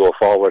you go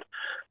forward,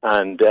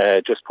 and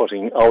just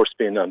putting our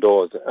spin on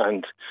those.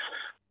 And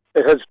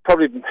it has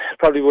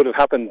probably would have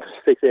happened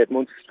 6-8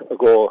 months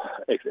ago,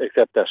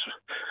 except that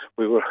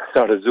we were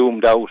sort of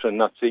zoomed out and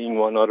not seeing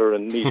one another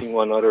and meeting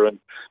one another, and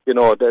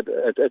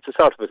it's a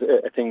sort of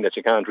a thing that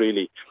you can't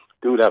really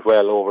do that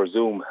well over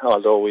Zoom.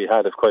 Although we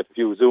had quite a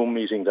few Zoom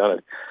meetings on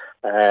it,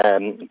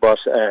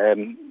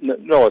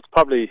 no, it's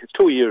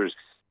 2 years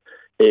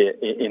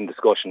in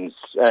discussions.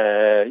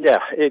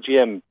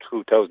 AGM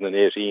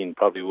 2018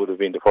 probably would have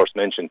been the first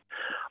mention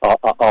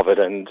of it,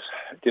 and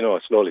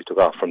it slowly took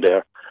off from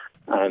there.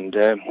 And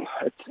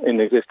it's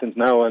in existence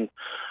now, and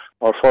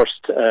our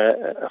first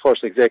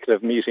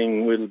executive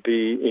meeting will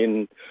be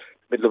in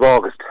middle of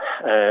August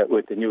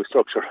with the new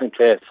structure in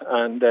place,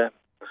 and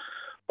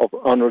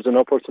onwards and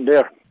upwards from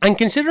there. And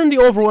considering the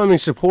overwhelming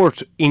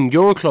support in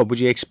your club,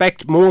 would you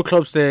expect more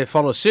clubs to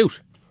follow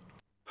suit?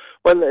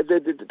 Well,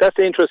 that's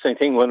the interesting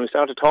thing. When we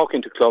started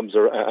talking to clubs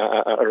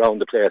around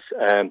the place,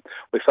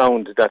 we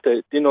found that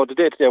the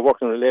day-to-day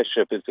working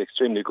relationship is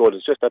extremely good.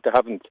 It's just that they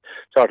haven't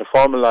sort of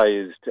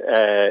formalised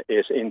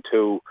it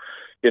into,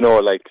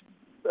 like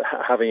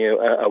having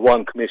a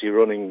one committee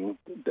running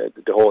the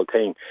whole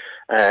thing.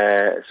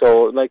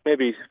 So, like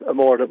maybe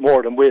more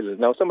than will.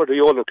 Now, some of the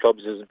older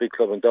clubs, there's a big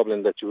club in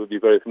Dublin that you would be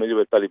very familiar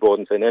with, Ballyboden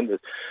and St Enda's.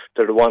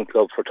 They're the one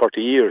club for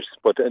 30 years,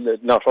 but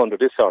not under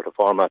this sort of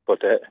format.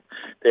 But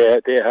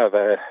they have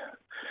a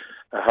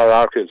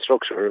hierarchical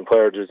structure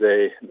where there's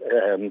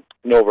an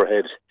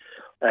overhead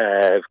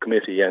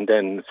committee, and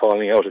then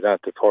falling out of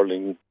that, the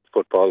hurling,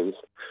 football,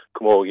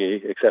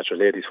 camogie, etc.,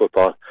 ladies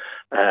football,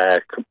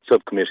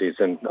 subcommittees,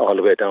 and all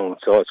the way down.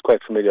 So it's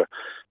quite familiar.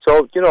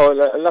 So,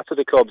 lots of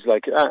the clubs,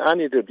 like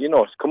any of the,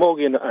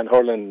 camogie and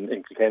hurling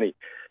in Kilkenny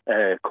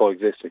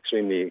coexist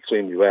extremely,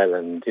 extremely well,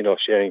 and,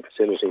 sharing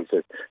facilities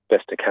as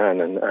best they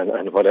can,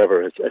 and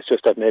whatever. It's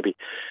just that maybe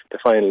the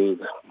final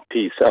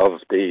piece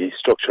of the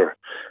structure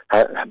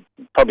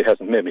probably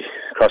hasn't maybe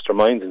crossed our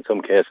minds in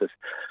some cases,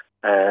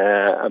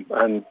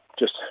 and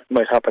just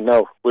might happen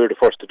now. We're the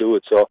first to do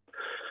it, so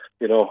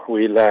we'll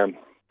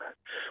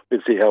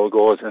see how it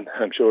goes, and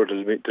I'm sure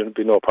there'll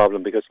be no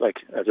problem, because, like,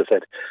 as I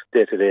said,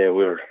 day to day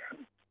we're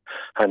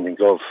hand in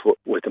glove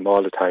with them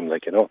all the time,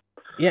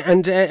 Yeah,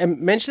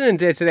 and mentioning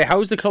day to day,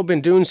 how's the club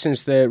been doing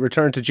since the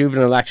return to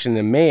juvenile action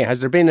in May? Has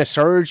there been a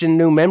surge in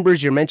new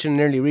members? You're mentioning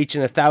nearly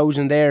reaching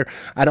 1,000 there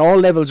at all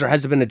levels, or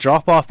has there been a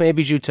drop off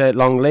maybe due to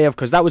long layoff?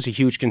 Because that was a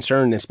huge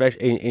concern,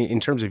 especially in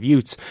terms of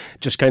youths,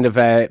 just kind of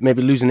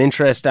maybe losing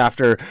interest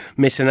after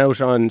missing out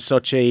on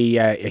such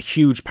a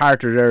huge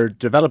part of their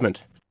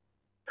development.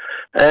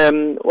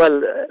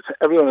 Well,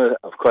 everyone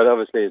quite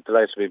obviously is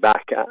delighted to be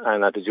back,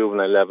 and at the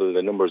juvenile level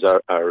the numbers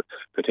are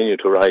continue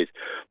to rise.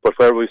 But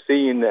where we've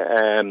seen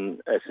a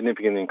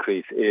significant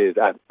increase is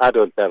at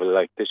adult level.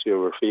 Like this year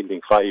we're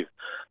fielding 5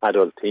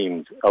 adult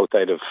teams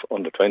outside of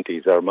under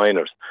 20s or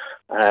minors,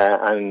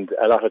 and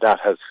a lot of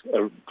that has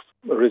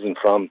arisen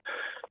from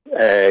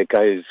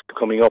guys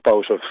coming up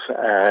out of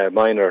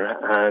minor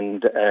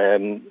and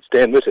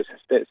staying with it,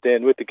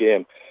 staying with the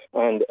game.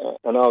 And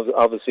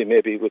obviously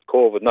maybe with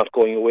COVID not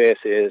going away,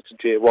 say it's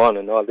J1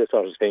 and all this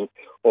sort of thing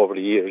over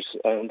the years,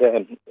 and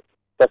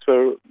that's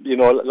where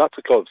lots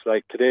of clubs,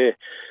 like today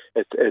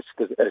it's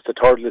the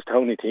third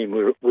Lisdowney team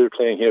we're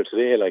playing here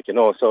today,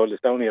 so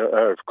Lisdowney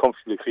are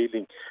comfortably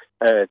fielding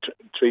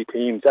 3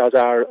 teams, as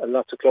are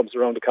lots of clubs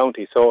around the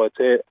county. So I'd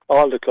say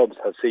all the clubs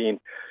have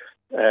seen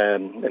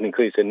an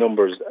increase in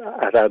numbers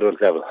at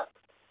adult level.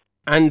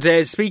 And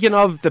speaking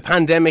of the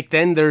pandemic,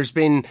 then there's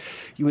been,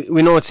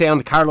 we know, say on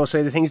the Carlow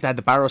side of things, they had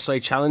the Barrow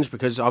side challenge,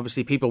 because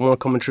obviously people weren't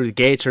coming through the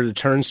gates or the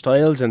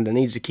turnstiles, and they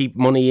needed to keep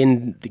money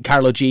in the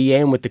Carlow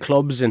GAA and with the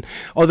clubs, and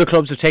other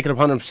clubs have taken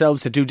upon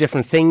themselves to do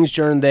different things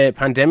during the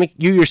pandemic.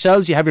 You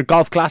yourselves, you have your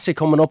Golf Classic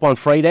coming up on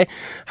Friday.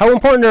 How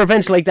important are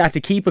events like that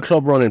to keep a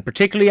club running,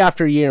 particularly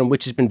after a year in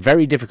which has been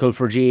very difficult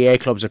for GAA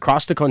clubs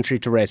across the country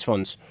to raise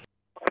funds?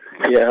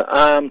 Yeah,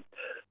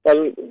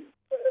 well,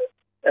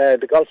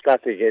 the Golf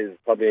Classic is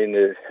probably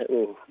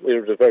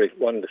we're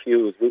one of the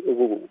few.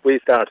 We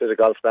started the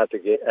Golf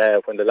Classic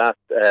when the last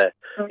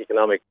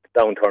economic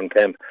downturn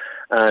came,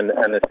 and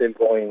it's still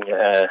going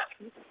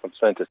from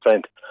strength to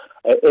strength.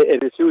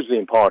 It is hugely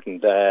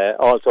important.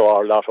 Also,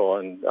 our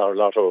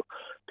lotto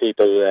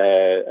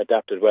people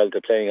adapted well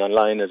to playing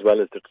online as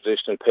well as the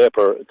traditional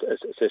paper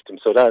system.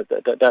 So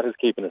that is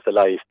keeping us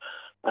alive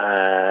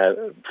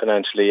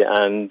financially.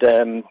 And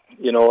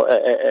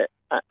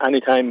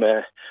anytime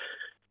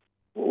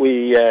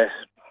we had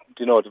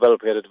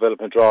a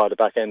development draw at the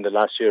back end of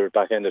last year,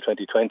 back end of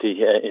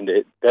 2020, in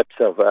the depths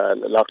of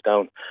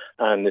lockdown,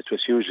 and it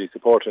was hugely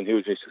supported and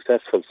hugely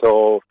successful.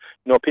 So,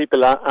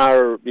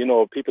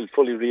 people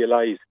fully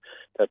realise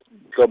that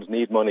clubs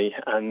need money,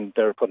 and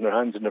they're putting their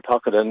hands in their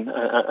pocket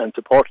and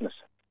supporting us.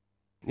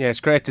 Yeah,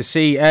 it's great to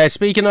see.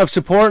 Speaking of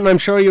supporting, I'm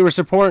sure you were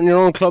supporting your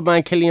own club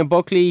man, Killian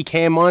Buckley. He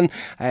came on,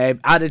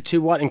 added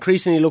to what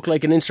increasingly looked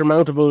like an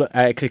insurmountable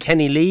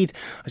Kilkenny lead.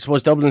 I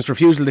suppose Dublin's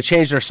refusal to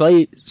change their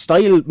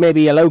style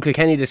maybe allowed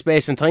Kilkenny the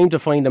space and time to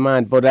find a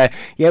man. But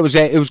it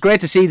was great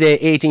to see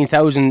the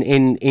 18,000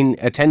 in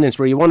attendance.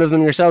 Were you one of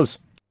them yourselves?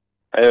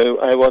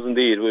 I was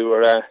indeed. We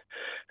were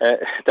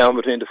down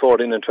between the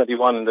 14 and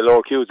 21 in the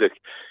Lower Cusack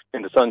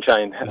in the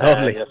sunshine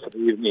yesterday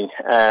evening,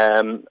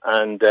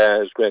 and it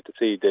was great to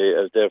see.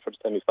 I was there for the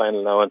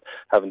semi-final now, and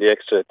having the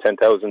extra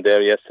 10,000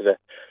 there yesterday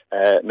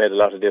made a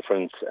lot of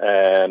difference.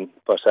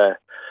 But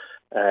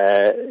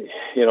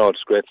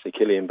it's great to see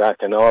Killian back,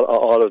 and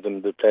all of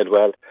them, they played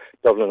well.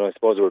 Dublin, I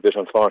suppose, were a bit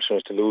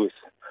unfortunate to lose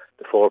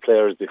the 4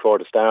 players before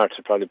the start.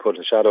 It probably put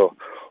a shadow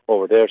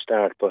over their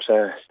start, but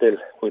still,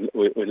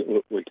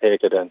 we'll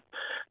take it and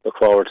look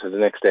forward to the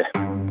next day.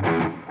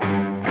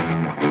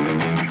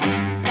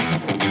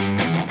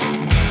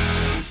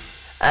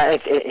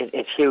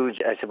 It's huge,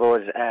 I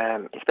suppose,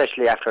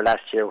 especially after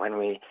last year when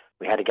we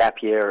had a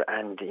gap year,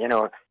 and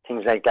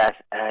things like that.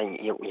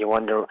 You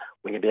wonder,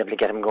 will you be able to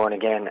get them going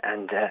again?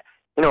 And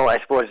I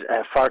suppose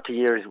 40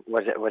 years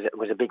was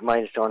a big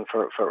milestone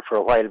for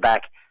a while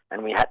back,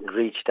 and we hadn't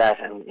reached that.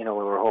 And we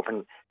were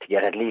hoping to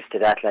get at least to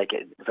that. Like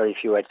very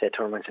few, I'd say,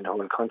 tournaments in the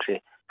whole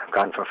country have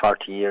gone for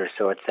 40 years.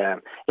 So it's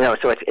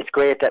it's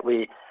great that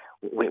we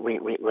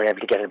were able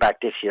to get it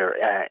back this year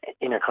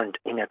in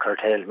a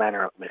curtailed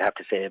manner, we'll have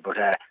to say, but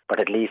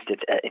at least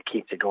it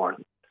keeps it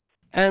going.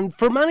 And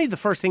for many, the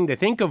first thing they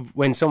think of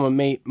when someone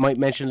might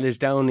mention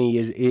Lisdowney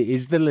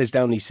is the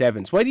Lisdowney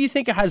Sevens. Why do you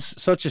think it has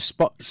such a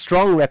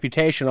strong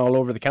reputation all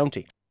over the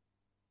county?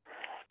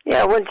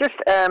 Yeah, well, just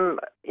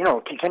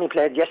Kilkenny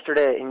played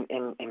yesterday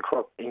in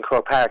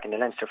Croke Park in the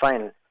Leinster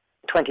final.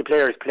 20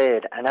 players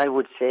played, and I'd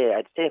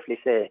safely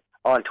say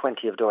all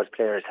 20 of those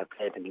players have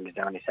played in the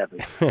Lisdowney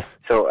Sevens.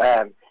 So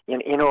and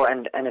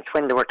it's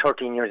when they were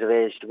 13 years of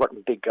age. They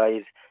weren't big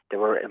guys. They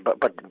were,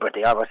 but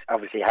they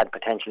obviously had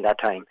potential that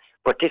time.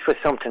 But this was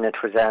something that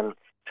was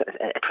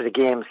it was a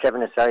game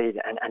 7-a-side,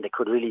 and they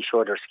could really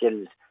show their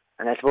skills.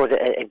 And I suppose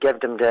it gave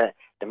them the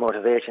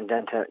motivation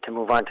then to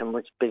move on to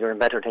much bigger and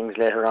better things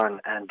later on.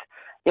 And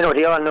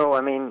they all know.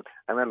 I mean,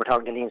 I remember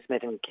talking to Liam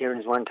Smith and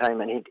Kieran's one time,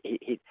 and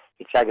he'd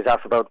slag us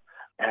off about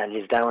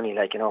Lisdowney,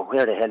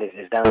 where the hell is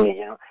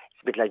Lisdowney?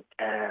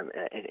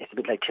 It's a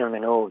bit like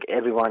Tiernan Minogue.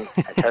 Everyone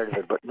has heard of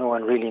it, but no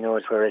one really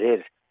knows where it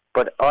is.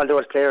 But all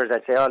those players,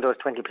 I'd say all those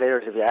 20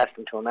 players, if you ask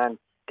them to a man,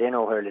 they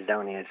know where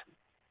Lisdowney is.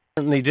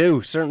 Certainly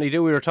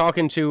do. We were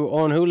talking to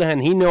Owen Houlihan.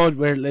 He knew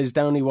where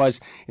Lisdowney was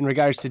in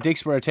regards to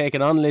Dicksboro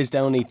taking on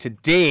Lisdowney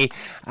today.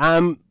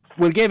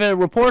 We'll give a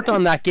report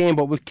on that game,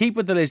 but we'll keep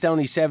with the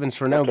Lisdowney Sevens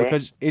for now,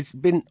 because it's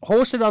been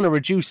hosted on a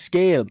reduced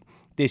scale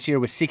this year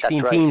with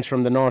 16 teams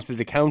from the north of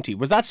the county.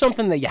 Was that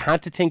something that you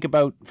had to think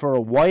about for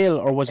a while,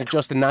 or was it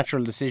just a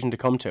natural decision to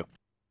come to?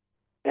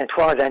 It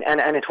was, and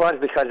it was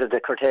because of the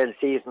curtailed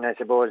season, I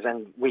suppose,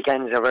 and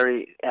weekends are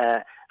very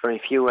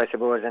few, I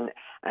suppose, and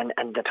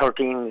the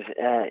 13s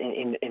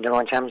in their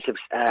own championships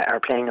are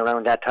playing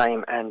around that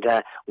time, and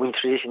we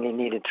traditionally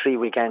needed 3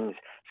 weekends.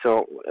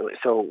 So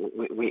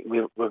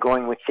we're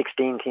going with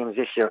 16 teams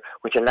this year,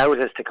 which allows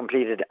us to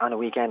complete it on a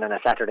weekend on a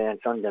Saturday and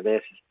Sunday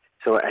basis.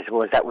 So I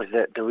suppose that was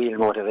the real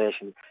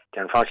motivation. The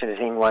unfortunate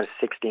thing was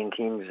 16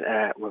 teams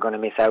were going to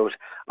miss out,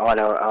 all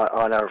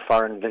our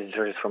foreign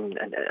visitors from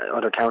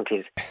other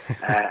counties,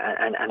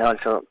 and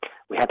also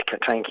we had to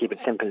try and keep it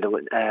simple.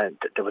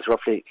 There was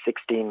roughly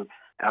 16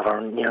 of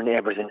our near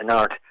neighbours in the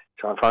north,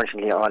 so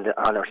unfortunately all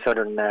our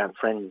southern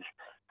friends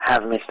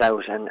have missed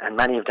out, and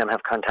many of them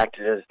have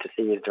contacted us to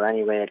see is there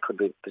any way it could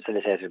be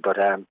facilitated,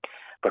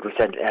 but we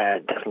said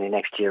definitely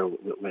next year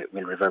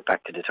we'll revert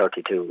back to the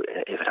 32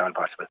 if at all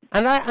possible.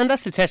 And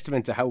that's a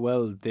testament to how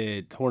well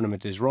the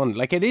tournament is run.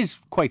 Like, it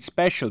is quite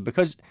special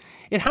because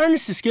it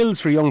harnesses skills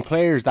for young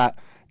players that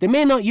they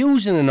may not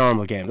use in a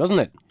normal game, doesn't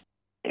it?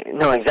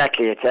 No,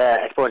 exactly. It's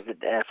I suppose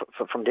that,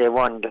 from day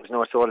one there was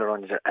no solo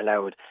runs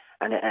allowed,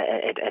 and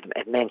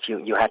it meant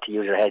you had to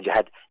use your head. You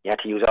had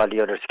to use all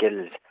the other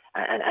skills.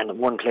 And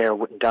one player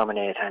wouldn't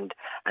dominate, and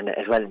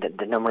as well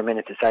the number of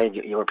minutes aside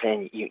you were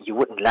playing, you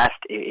wouldn't last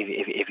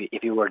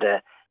if you were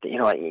the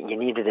you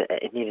needed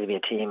it needed to be a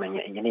team, and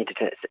you needed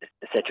to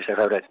set yourself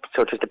out.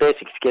 So it was the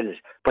basic skills,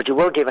 but you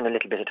were given a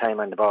little bit of time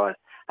on the ball,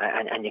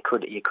 and you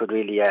could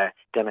really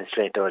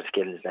demonstrate those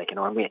skills.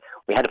 And we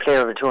had a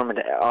player of the tournament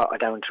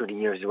down through the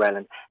years as well,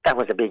 and that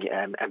was a big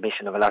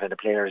ambition of a lot of the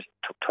players,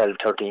 12,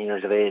 13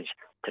 years of age,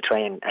 to try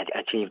and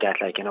achieve that.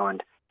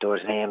 And those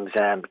names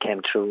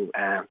came through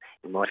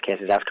in most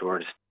cases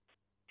afterwards.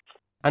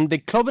 And the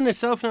club in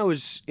itself now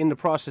is in the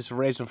process of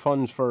raising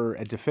funds for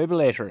a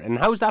defibrillator. And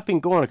how's that been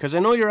going? Because I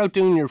know you're out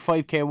doing your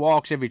 5k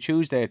walks every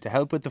Tuesday to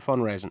help with the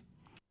fundraising.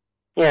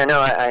 Yeah, no,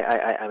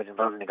 I was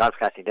involved in the golf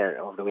classic there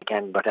over the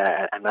weekend, but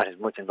I'm not as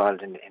much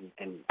involved in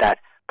that.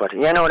 But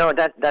yeah, no,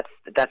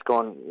 that's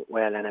going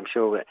well, and I'm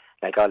sure,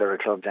 like all other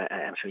clubs,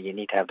 I'm sure you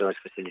need to have those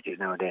facilities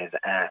nowadays.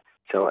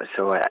 So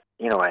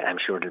I'm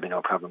sure there'll be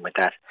no problem with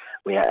that.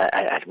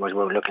 I suppose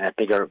we're looking at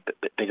bigger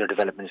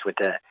developments with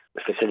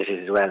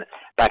facilities as well.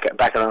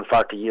 Back around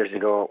 40 years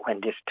ago,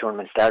 when this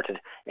tournament started,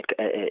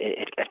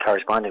 it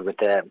corresponded with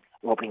the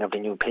opening of the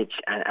new pitch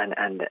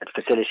and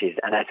facilities.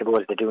 And I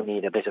suppose they do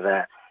need a bit of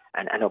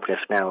an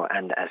uplift now,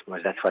 and I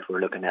suppose that's what we're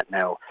looking at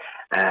now.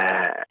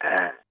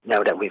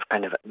 Now that we've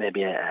kind of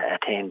maybe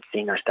attained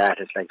senior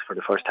status, like for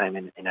the first time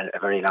in a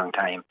very long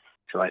time.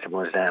 So I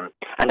suppose,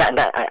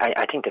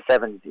 I think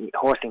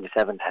hosting the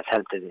Sevens has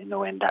helped us in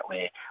that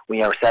way.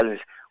 We ourselves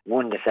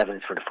won the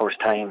Sevens for the first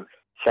time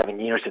 7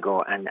 years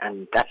ago,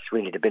 and that's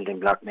really the building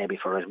block maybe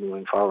for us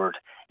moving forward,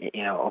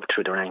 up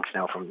through the ranks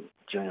now from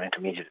junior,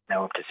 intermediate,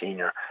 now up to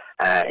senior.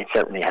 It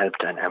certainly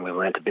helped, and we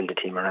were able to build a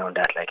team around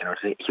that.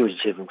 It's a huge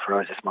achievement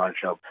for us, a small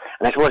club.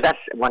 And I suppose that's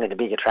one of the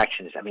big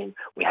attractions. I mean,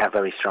 we have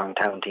very strong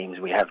town teams.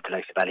 We have the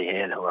likes of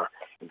Ballyhale, who are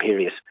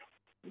imperious.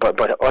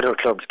 But other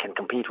clubs can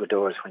compete with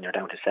those when you're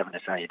down to 7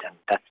 aside, and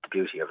that's the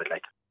beauty of it.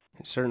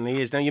 It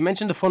certainly is. Now, you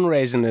mentioned the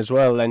fundraising as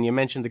well, and you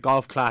mentioned the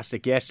golf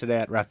classic yesterday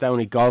at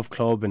Rathdowney Golf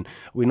Club, and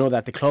we know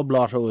that the club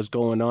lotto is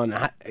going on.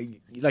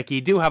 You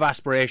do have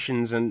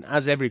aspirations, and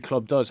as every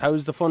club does.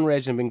 How's the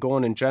fundraising been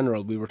going in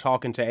general? We were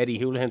talking to Eddie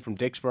Houlihan from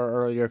Dicksboro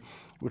earlier.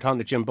 We were talking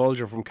to Jim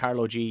Bulger from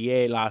Carlow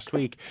GEA last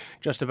week,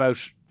 just about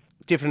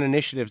different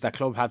initiatives that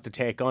club have to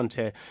take on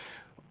to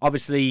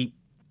obviously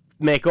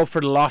make up for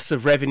the loss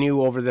of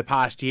revenue over the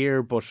past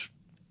year, but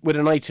with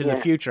an eye to the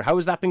future. How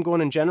has that been going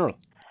in general?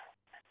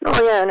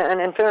 Oh yeah,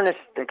 and in fairness,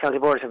 the county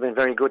boards have been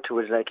very good to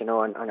us,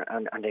 on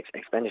the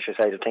expenditure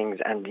side of things,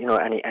 and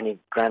any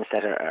grants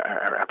that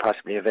are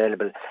possibly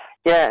available.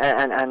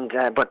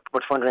 Yeah, but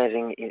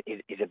fundraising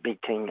is a big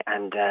thing,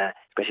 and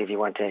especially if you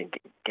want to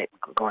get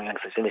going on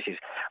facilities.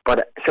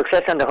 But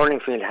success on the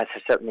hurling field has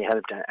certainly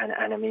helped,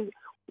 and I mean,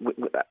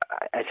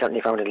 I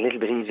certainly found it a little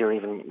bit easier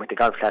even with the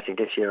golf classic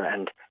this year,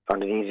 and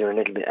found it easier a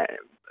little bit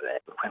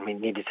when we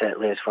needed to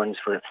raise funds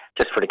for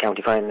the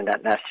county final and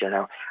that last year.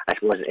 Now I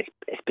suppose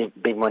it's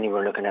big money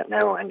we're looking at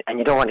now, and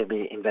you don't want to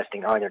be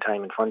investing all your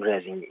time in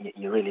fundraising.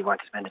 You really want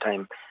to spend the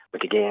time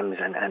with the games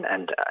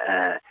and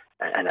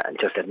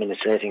just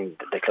administrating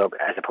the club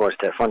as opposed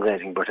to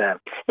fundraising. But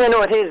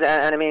it is,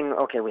 and I mean,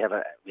 okay, we have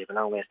a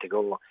long ways to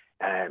go.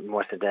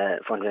 Most of the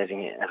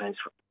fundraising events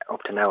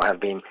up to now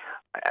have been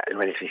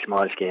relatively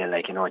small scale,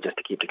 just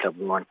to keep the club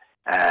going.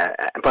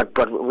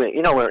 But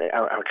we,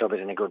 our club is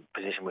in a good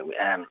position.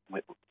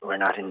 We're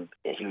not in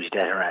a huge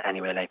debt or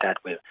anywhere like that.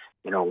 We're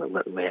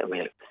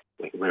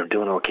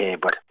doing okay.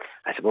 But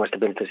I suppose to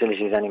build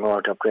facilities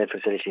anymore, to upgrade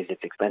facilities,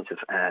 it's expensive.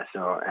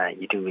 So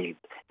you do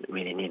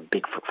really need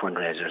big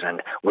fundraisers,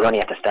 and we're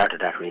only at the start of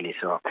that really.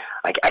 So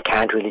I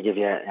can't really give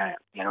you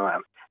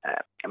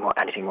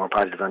anything more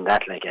positive on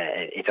that.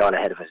 It's all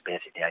ahead of us,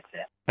 basically, I'd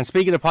say. And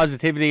speaking of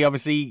positivity,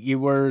 obviously you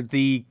were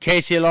the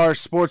KCLR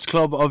Sports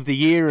Club of the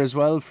Year as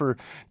well for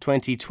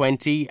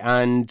 2020,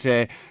 and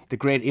the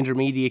great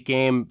intermediate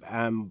game.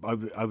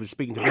 I was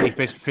speaking to Vinny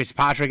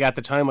Fitzpatrick at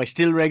the time. I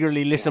still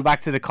regularly listen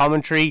back to the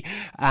commentary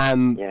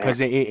because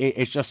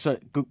it's just so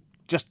good.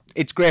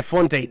 It's great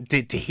fun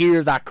to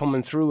hear that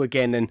coming through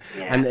again, and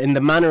in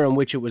the manner in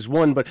which it was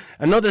won. But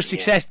another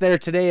success there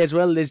today as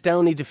well,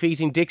 Lisdowney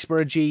defeating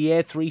Dicksboro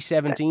GEA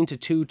 3-17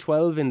 to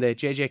 2-12 in the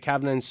JJ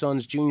Kavanagh and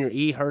Sons Junior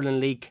E Hurling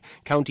League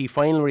County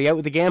Final. Were you out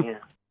with the game? Yeah.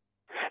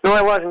 No,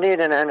 I was indeed,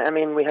 and I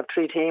mean, we have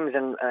 3 teams,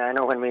 and I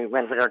know when we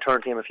went with our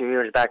third team a few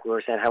years back, we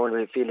were saying how will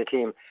we field a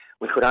team.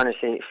 We could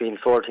honestly field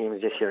 4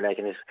 teams this year,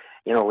 and it's,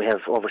 we have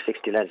over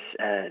 60 lads,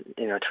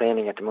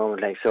 training at the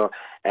moment, it's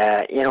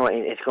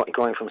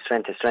going from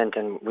strength to strength,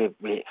 and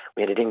we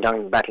had a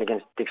ding-dong battle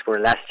against Dicksboro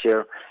last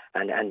year,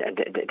 and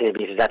they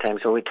beat us that time,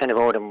 so we kind of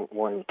owed them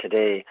one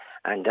today,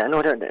 and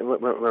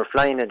we're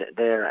flying it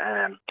there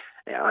on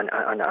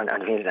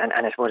the field, and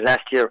I suppose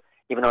last year,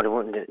 even though they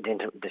won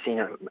the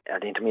senior or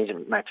the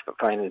intermediate match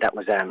final, that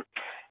was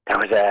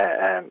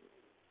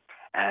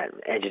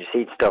edge of the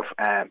seat stuff.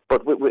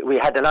 But we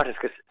had a lot of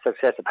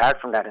success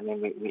apart from that. I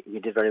mean, we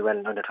did very well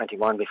in under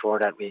 21 before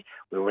that. We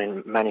were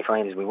in many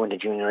finals. We won the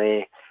Junior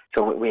A.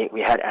 So we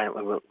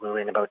were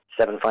in about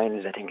 7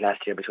 finals, I think, last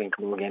year between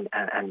Camogie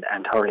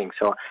and hurling.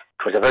 So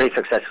it was a very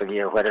successful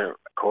year. Whether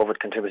COVID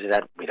contributed to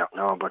that, we don't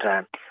know. But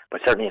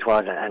certainly it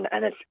was. And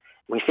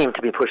we seem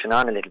to be pushing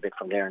on a little bit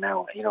from there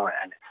now.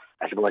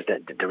 I suppose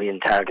the real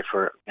target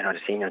for the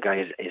senior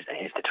guys is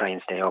to try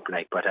and stay up,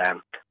 but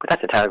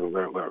that's a target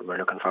we're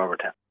looking forward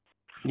to.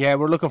 Yeah,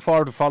 we're looking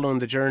forward to following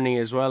the journey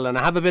as well. And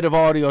I have a bit of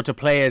audio to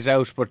play us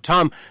out. But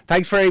Tom,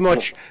 thanks very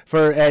much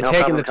for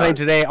taking the time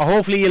today.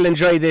 Hopefully you'll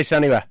enjoy this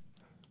anyway.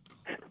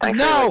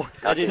 Now,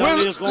 will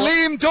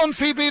Liam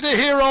Dunphy be the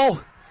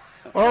hero?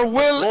 Or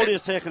will... Moldy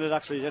is taking it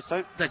actually this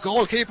time. The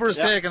goalkeeper is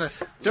taking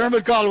it.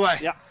 Dermot Galway.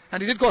 Yeah.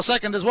 And he did go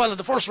second as well in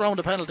the first round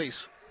of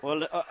penalties.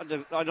 Well,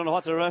 I don't know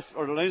what the ref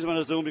or the linesman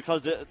is doing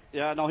because,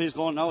 he's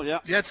going now, yeah.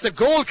 Yeah, it's the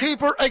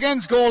goalkeeper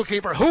against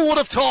goalkeeper. Who would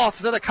have thought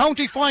that a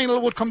county final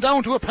would come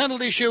down to a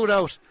penalty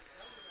shootout?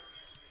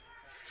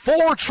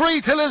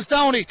 4-3 to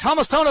Lisdowney.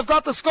 Thomastown have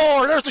got the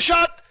score. There's the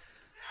shot.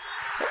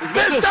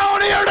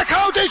 Lisdowney are the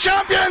county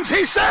champions.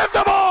 He saved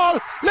the ball.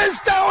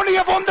 Lisdowney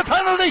have won the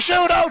penalty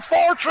shootout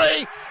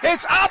 4-3.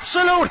 It's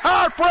absolute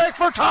heartbreak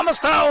for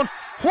Thomastown.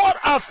 What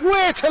a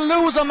way to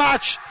lose a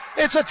match.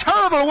 It's a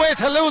terrible way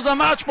to lose a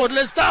match, but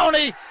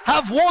Lisdowney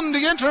have won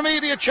the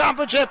intermediate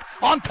championship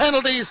on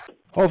penalties.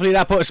 Hopefully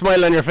that put a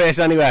smile on your face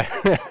anyway.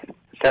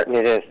 Certainly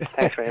it is.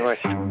 Thanks very much.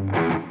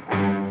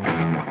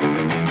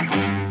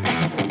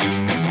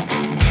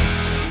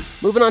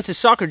 Moving on to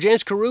soccer,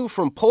 James Carew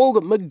from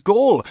Pogue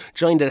McGoal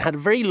joined and had a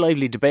very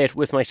lively debate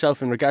with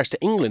myself in regards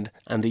to England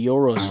and the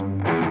Euros.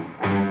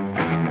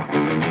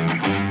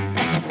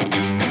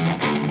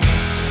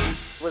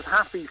 Was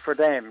happy for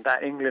them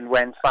that England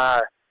went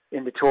far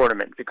in the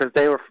tournament because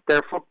they're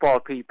football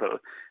people,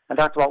 and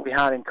that's what we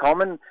had in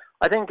common.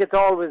 I think it's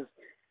always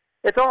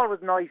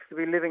nice to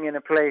be living in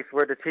a place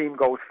where the team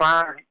goes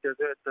far. There's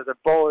a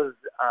buzz.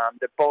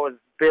 The buzz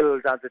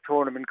builds as the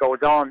tournament goes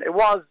on. It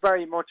was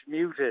very much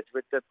muted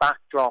with the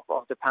backdrop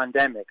of the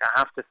pandemic, I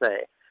have to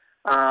say.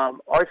 I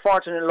was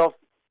fortunate enough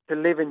to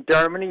live in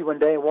Germany when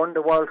they won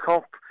the World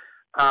Cup.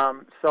 I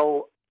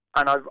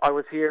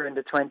was here in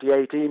the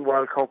 2018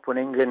 World Cup when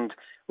England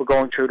were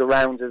going through the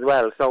rounds as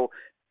well. So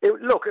it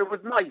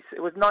was nice.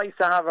 It was nice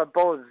to have a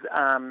buzz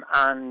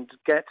and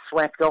get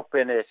swept up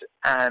in it.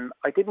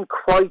 I didn't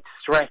quite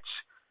stretch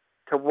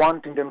to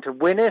wanting them to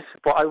win it,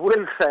 but I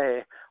will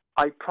say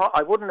I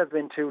wouldn't have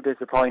been too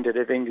disappointed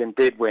if England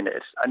did win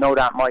it. I know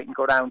that mightn't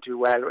go down too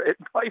well with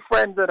my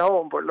friends at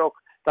home, but look,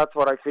 that's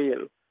what I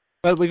feel.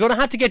 Well, we're going to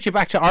have to get you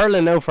back to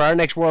Ireland now for our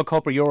next World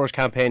Cup or Euros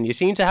campaign. You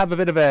seem to have a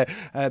bit of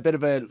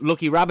a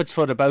lucky rabbit's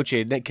foot about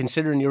you,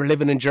 considering you're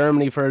living in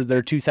Germany for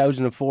their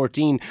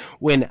 2014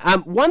 win.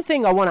 One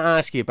thing I want to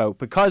ask you about,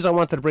 because I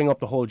wanted to bring up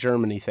the whole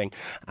Germany thing,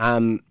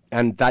 and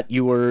that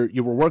you were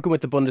working with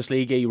the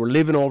Bundesliga, you were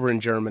living over in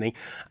Germany.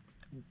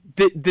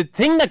 The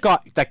thing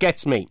that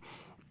gets me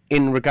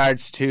in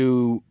regards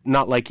to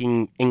not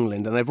liking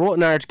England, and I've wrote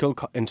an article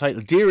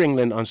entitled Dear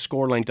England on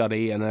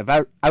scoreline.ie, and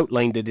I've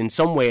outlined it in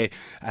some way,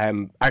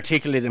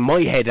 articulate in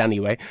my head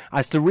anyway,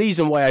 as the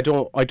reason why I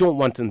don't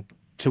want them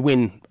to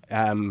win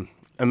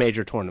a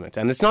major tournament.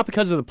 And it's not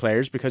because of the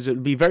players, because it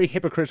would be very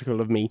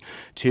hypocritical of me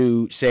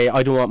to say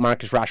I don't want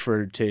Marcus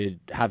Rashford to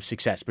have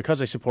success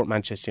because I support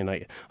Manchester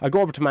United. I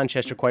go over to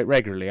Manchester quite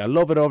regularly. I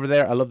love it over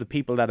there. I love the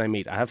people that I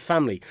meet. I have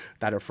family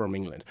that are from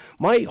England.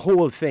 My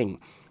whole thing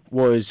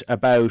was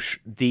about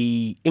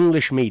the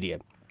English media,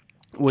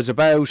 was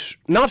about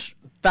not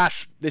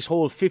that this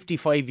whole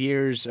 55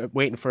 years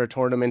waiting for a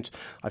tournament.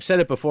 I've said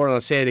it before and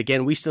I'll say it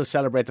again, we still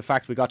celebrate the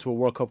fact we got to a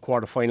World Cup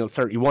quarter-final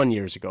 31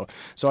 years ago.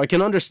 So I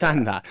can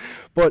understand that.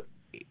 But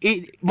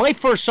my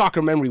first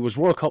soccer memory was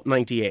World Cup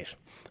 98.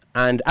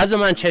 And as a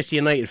Manchester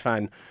United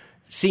fan,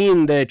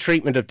 seeing the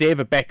treatment of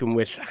David Beckham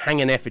with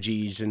hanging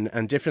effigies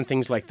and different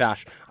things like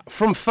that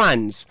from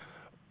fans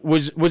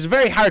was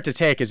very hard to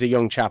take as a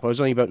young chap. I was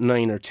only about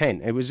 9 or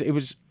 10. It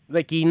was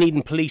like you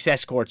needing police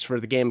escorts for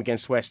the game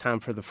against West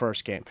Ham for the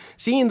first game.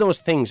 Seeing those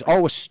things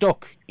always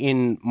stuck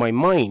in my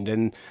mind,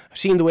 and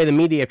seeing the way the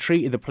media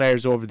treated the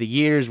players over the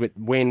years with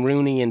Wayne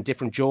Rooney and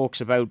different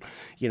jokes about,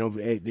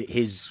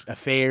 his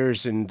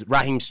affairs, and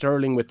Raheem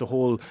Sterling with the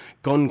whole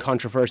gun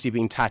controversy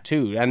being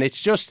tattooed. And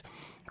it's just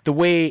the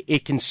way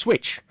it can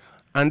switch.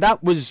 And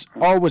that was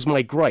always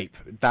my gripe,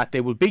 that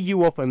they will big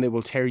you up and they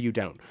will tear you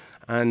down.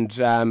 And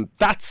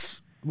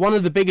that's one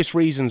of the biggest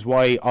reasons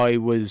why I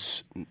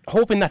was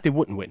hoping that they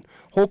wouldn't win,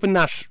 hoping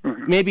that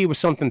maybe it was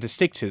something to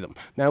stick to them.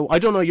 Now, I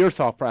don't know your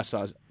thought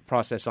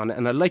process on it,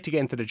 and I'd like to get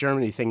into the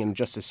Germany thing in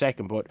just a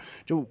second, but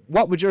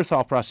what would your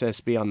thought process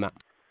be on that?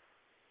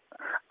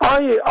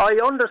 I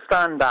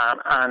understand that,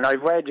 and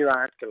I've read your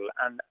article,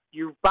 and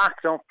you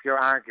backed up your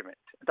argument.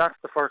 That's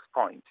the first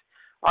point.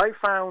 I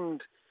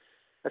found,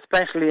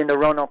 especially in the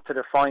run-up to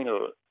the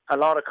final, a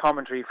lot of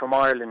commentary from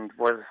Ireland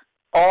was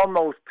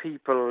almost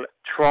people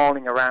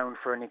trawling around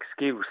for an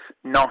excuse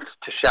not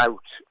to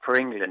shout for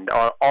England,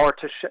 or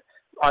to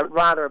I'd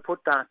rather put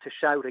that to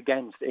shout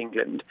against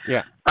England.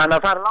 Yeah. And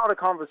I've had a lot of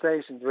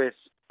conversations with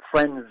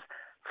friends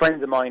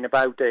of mine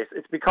about this.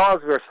 It's because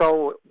we're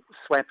so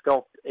swept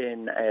up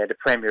in the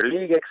Premier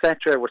League,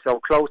 etc. We're so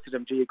close to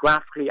them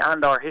geographically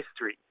and our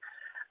history.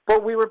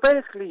 But we were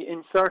basically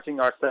inserting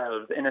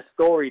ourselves in a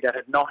story that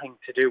had nothing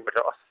to do with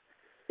us.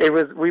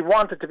 we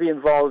wanted to be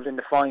involved in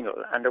the final,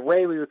 and the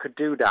way we could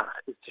do that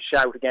is to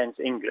shout against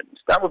England.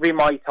 That would be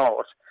my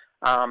thought.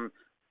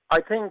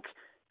 I think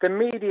the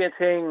media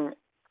thing,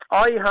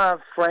 I have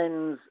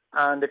friends,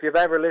 and if you've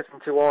ever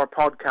listened to our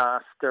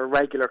podcast, they're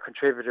regular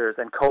contributors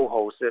and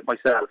co-hosts it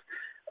myself.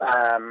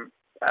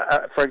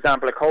 For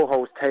example, a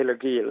co-host, Taylor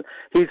Gill,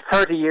 he's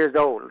 30 years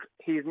old.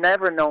 He's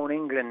never known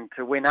England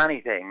to win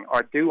anything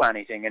or do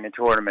anything in a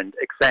tournament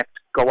except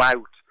go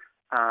out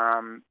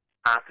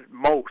at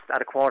most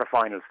at a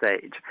quarter-final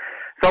stage.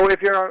 So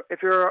if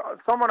you're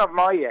someone of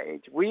my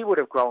age, we would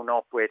have grown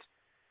up with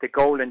the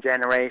golden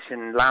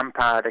generation,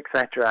 Lampard,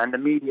 etc., and the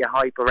media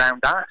hype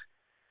around that.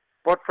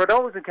 But for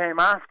those who came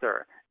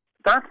after,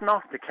 that's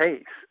not the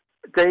case.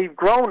 They've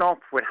grown up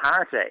with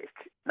heartache.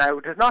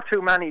 Now, there's not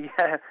too many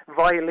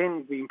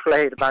violins being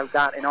played about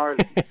that in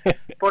Ireland.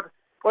 but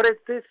it's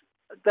this,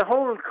 the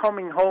whole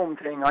coming home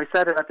thing, I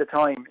said it at the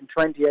time in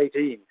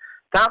 2018,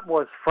 that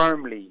was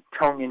firmly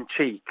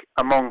tongue-in-cheek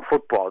among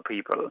football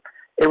people.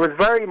 It was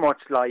very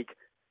much like,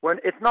 when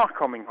it's not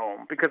coming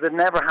home, because it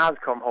never has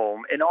come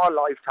home. In our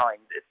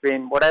lifetimes, it's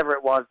been whatever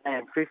it was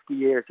then, 50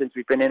 years since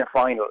we've been in a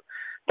final.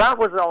 That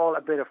was all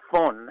a bit of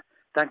fun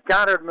that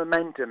gathered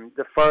momentum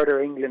the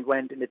further England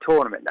went in the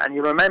tournament. And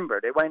you remember,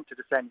 they went to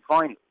the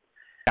semi-final.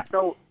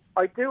 So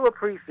I do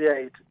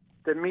appreciate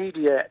the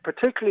media,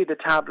 particularly the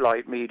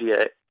tabloid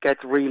media,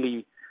 gets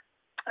really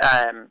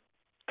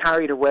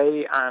carried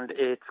away, and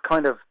it's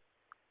kind of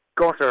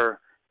gutter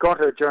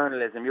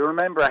journalism. You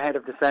remember ahead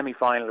of the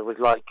semi-final, it was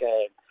like,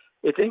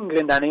 it's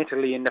England and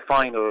Italy in the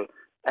final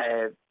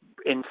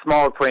in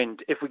small print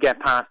if we get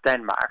past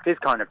Denmark, this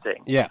kind of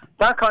thing. Yeah.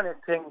 That kind of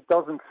thing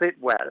doesn't sit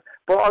well.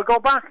 But I'll go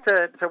back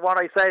to what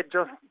I said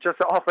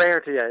just off air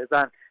to you, is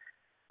that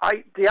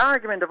the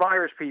argument of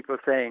Irish people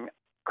saying,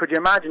 could you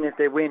imagine if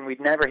they win, we'd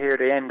never hear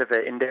the end of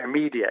it in their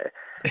media.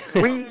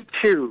 We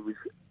choose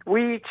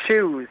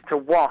to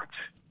watch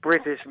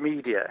British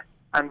media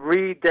and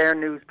read their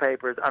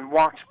newspapers and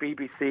watch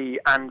BBC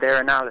and their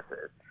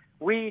analysis.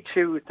 We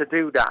choose to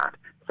do that.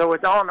 So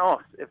it's on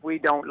us if we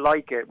don't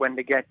like it when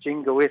they get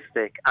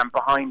jingoistic and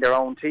behind their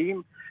own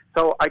team.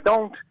 So I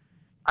don't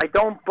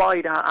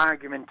buy that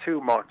argument too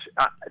much,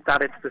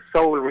 that it's the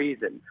sole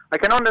reason. I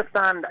can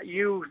understand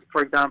you,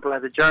 for example,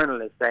 as a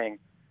journalist saying,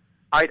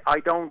 I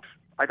don't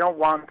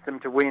want them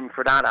to win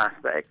for that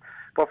aspect.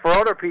 But for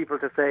other people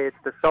to say it's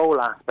the sole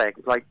aspect,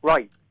 it's like,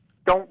 right,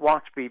 don't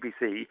watch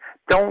BBC,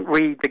 don't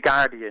read The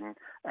Guardian,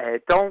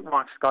 don't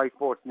watch Sky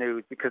Sports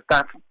News, because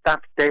that's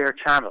their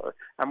channel,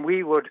 and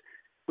we would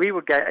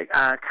get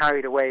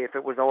carried away if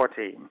it was our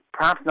team.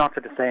 Perhaps not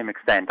to the same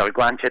extent, I'll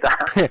grant you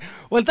that.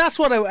 Well, that's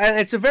what and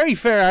it's a very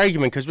fair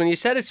argument, because when you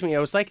said it to me, I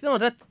was like, no,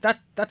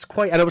 that's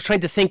quite, and I was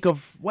trying to think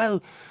of,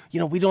 well,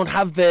 we don't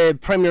have the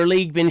Premier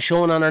League being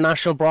shown on our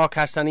national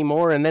broadcast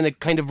anymore, and then it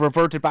kind of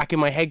reverted back in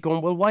my head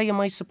going, well, why am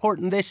I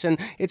supporting this? And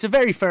it's a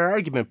very fair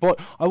argument, but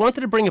I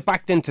wanted to bring it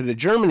back then to the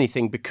Germany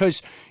thing,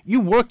 because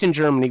you worked in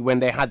Germany when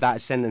they had that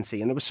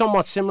ascendancy, and it was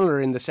somewhat similar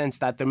in the sense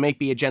that there might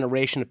be a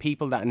generation of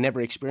people that had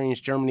never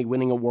experienced Germany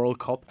winning a World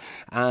Cup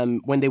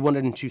when they won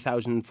it in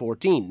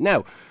 2014.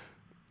 Now,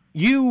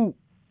 you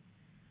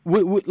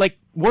like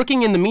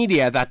working in the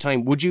media at that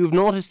time, would you have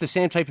noticed the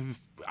same type of,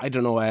 I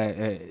don't know,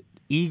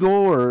 ego,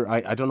 or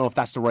I don't know if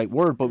that's the right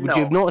word, but would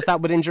you have noticed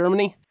that within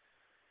Germany?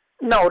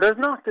 No, there's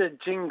not the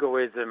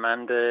jingoism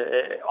and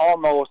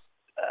almost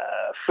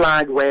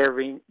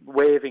flag-waving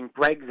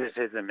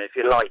Brexitism, if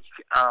you like.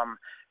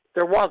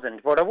 There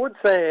wasn't, but I would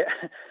say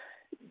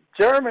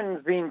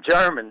Germans being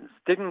Germans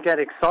didn't get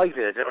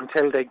excited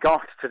until they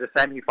got to the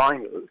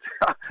semi-finals.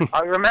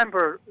 I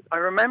remember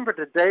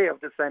the day of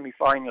the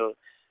semi-final.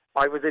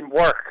 I was in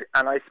work,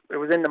 and it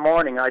was in the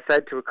morning. I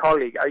said to a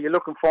colleague, "Are you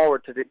looking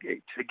forward to the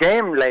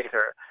game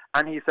later?"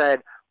 And he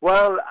said,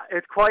 "Well,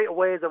 it's quite a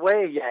ways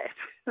away yet."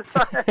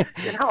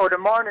 The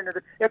morning of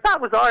if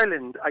that was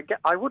Ireland,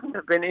 I wouldn't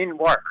have been in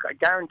work. I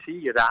guarantee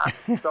you that.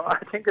 So I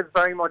think it's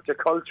very much a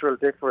cultural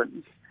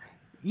difference.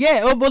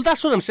 Yeah, well,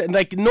 that's what I'm saying.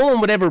 Like, no one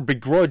would ever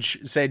begrudge,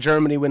 say,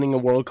 Germany winning a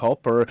World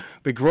Cup, or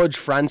begrudge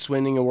France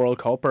winning a World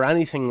Cup, or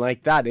anything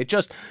like that. It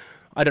just,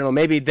 I don't know,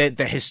 maybe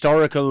the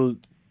historical,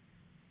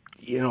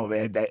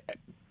 the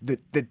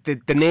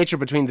nature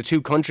between the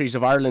two countries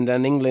of Ireland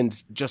and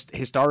England just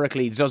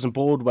historically doesn't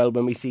bode well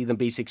when we see them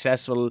be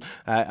successful.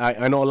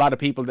 I know a lot of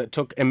people that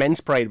took immense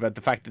pride about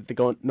the fact that they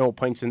got no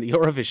points in the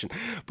Eurovision.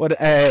 But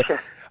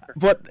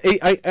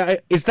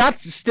is that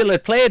still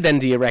at play then,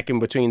 do you reckon,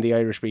 between the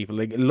Irish people,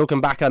 like, looking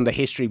back on the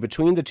history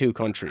between the two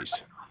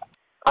countries?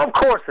 Of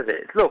course it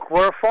is. Look,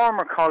 we're a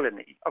former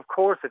colony. Of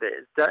course it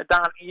is.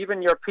 That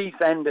even your piece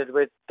ended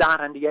with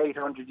that and the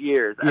 800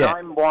 years. And Yeah.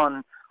 I'm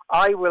one,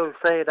 I will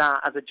say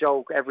that as a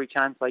joke every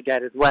chance I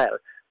get as well.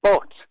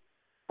 But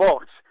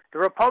the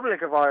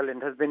Republic of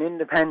Ireland has been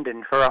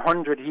independent for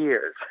 100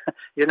 years.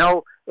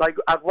 Like,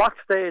 at what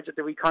stage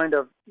do we kind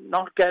of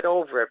not get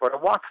over it, but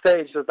at what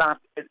stage is that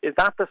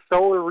the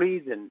sole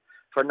reason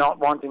for not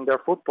wanting their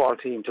football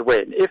team to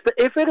win? If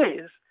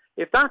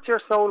that's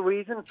your sole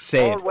reason,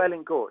 Say all it. well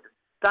and good.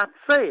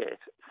 Say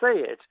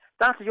it.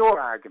 That's your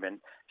argument.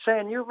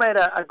 Shane, you've made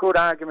a good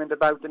argument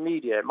about the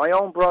media. My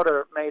own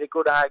brother made a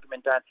good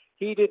argument that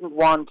he didn't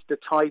want the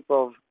type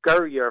of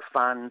Gurrier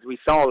fans we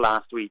saw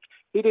last week.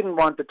 He didn't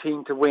want the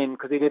team to win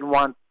because he didn't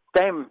want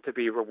them to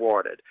be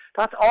rewarded.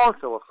 That's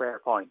also a fair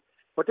point.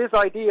 But this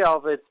idea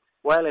of it,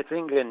 well, it's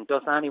England,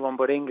 does anyone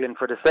but England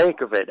for the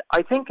sake of it,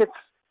 I think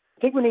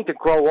we need to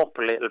grow up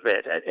a little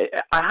bit.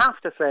 I have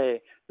to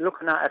say,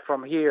 looking at it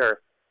from here,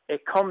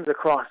 it comes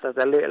across as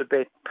a little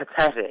bit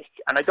pathetic,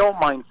 and I don't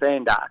mind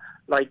saying that.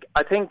 Like,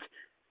 I think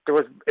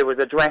it was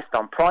addressed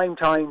on prime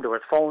time. There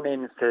was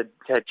phone-ins to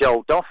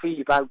Joe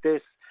Duffy about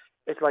this.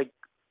 It's like,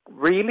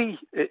 really?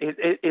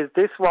 Is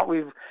this what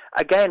we've...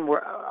 Again,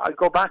 I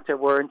go back to,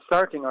 we're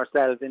inserting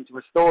ourselves into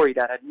a story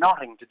that had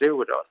nothing to do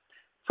with us.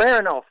 Fair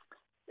enough.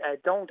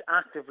 Don't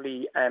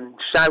actively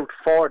shout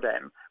for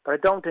them, but I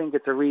don't think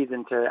it's a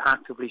reason to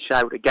actively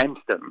shout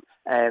against them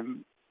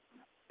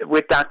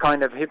with that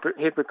kind of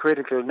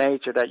hypocritical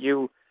nature that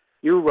you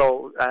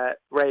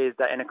raised,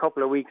 that in a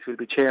couple of weeks we'll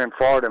be cheering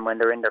for them when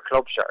they're in their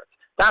club shirts.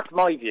 That's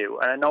my view,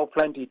 and I know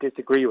plenty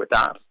disagree with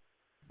that.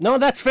 No,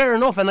 that's fair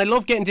enough, and I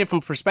love getting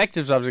different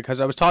perspectives of it,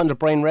 because I was talking to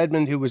Brian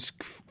Redmond, who was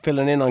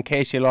filling in on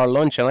KCLR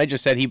Lunch, and I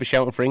just said he was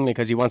shouting for England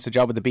because he wants a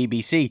job at the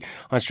BBC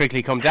on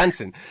Strictly Come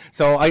Dancing.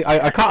 So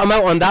I caught him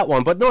out on that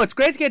one. But no, it's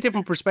great to get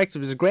different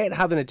perspectives. It's great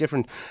having a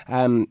different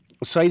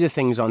side of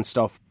things on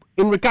stuff.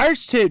 In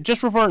regards to,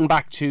 just reverting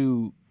back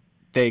to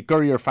the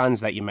Gurrier fans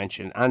that you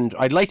mentioned, and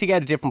I'd like to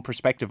get a different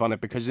perspective on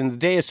it, because in the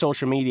day of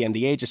social media and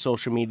the age of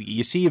social media,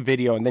 you see a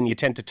video and then you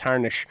tend to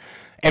tarnish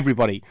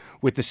everybody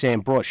with the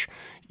same brush.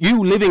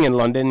 You living in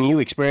London and you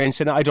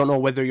experiencing it, I don't know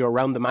whether you're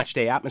around the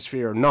matchday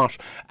atmosphere or not,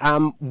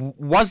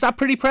 was that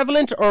pretty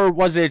prevalent, or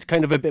was it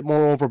kind of a bit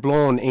more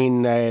overblown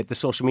in the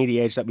social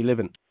media age that we live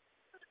in?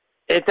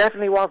 It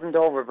definitely wasn't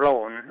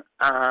overblown.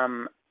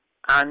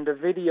 And the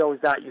videos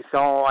that you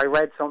saw, I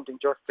read something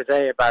just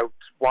today about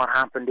what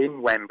happened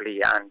in Wembley,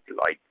 and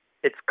like,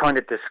 it's kind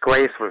of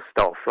disgraceful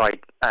stuff,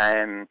 like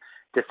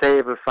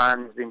disabled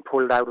fans being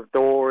pulled out of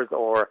doors,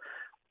 or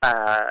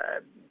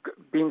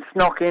being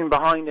snuck in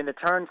behind in a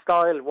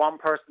turnstile. One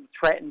person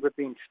threatened with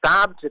being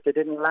stabbed if they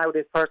didn't allow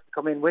this person to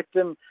come in with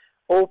them.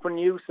 Open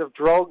use of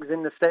drugs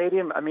in the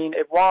stadium. I mean,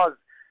 it was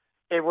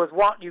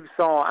what you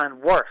saw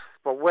and worse.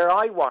 But where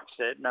I watched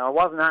it, now I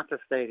wasn't at the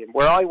stadium,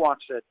 where I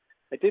watched it,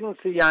 I didn't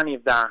see any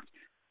of that.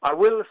 I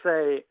will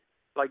say,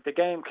 like, the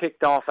game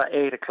kicked off at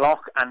 8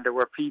 o'clock and there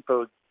were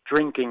people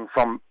drinking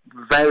from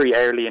very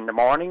early in the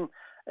morning.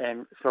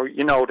 So,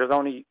 you know,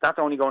 that's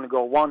only going to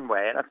go one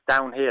way. That's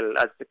downhill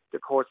as the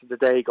course of the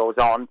day goes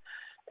on.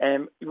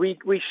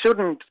 We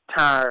shouldn't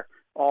tar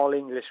all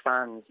English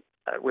fans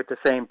with the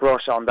same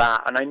brush on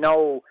that. And I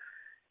know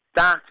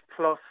that,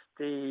 plus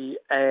the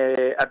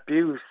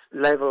abuse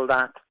levelled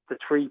at the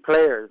three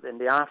players in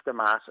the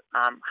aftermath,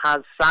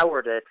 has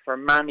soured it for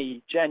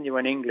many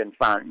genuine England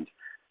fans.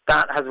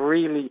 That has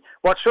really,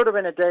 what should have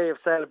been a day of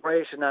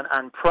celebration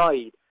and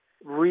pride,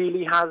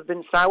 really has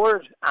been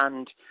soured.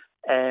 And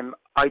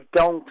I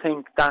don't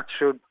think that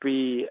should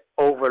be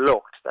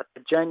overlooked, that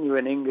the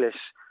genuine English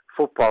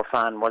football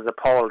fan was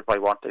appalled by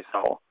what they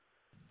saw.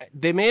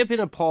 They may have been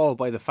appalled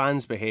by the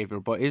fans'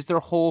 behaviour, but is there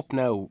hope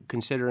now,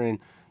 considering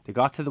they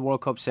got to the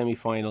World Cup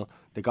semi-final,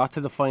 they got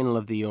to the final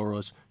of the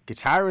Euros?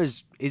 Qatar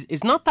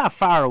is not that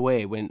far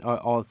away when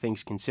all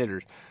things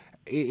considered.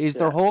 Is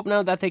there hope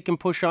now that they can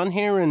push on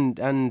here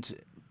and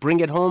bring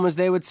it home, as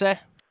they would say?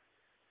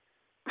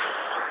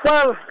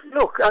 Well,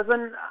 look, as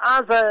an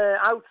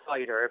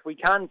outsider, if we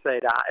can say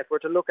that, if we're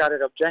to look at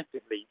it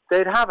objectively,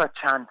 they'd have a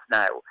chance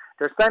now.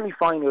 They're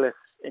semi-finalists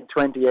in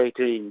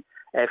 2018,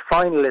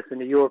 finalists in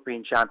the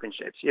European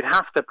Championships. You'd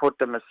have to put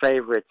them as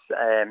favourites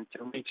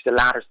to reach the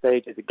latter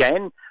stages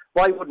again.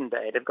 Why wouldn't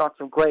they? They've got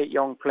some great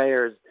young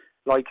players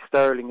like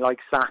Sterling, like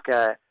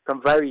Saka,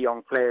 some very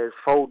young players,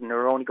 Foden, who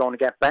are only going to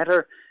get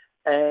better.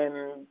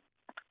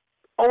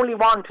 Only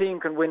one team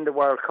can win the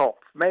World Cup.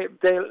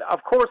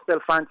 Of course, they'll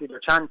fancy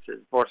their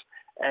chances, but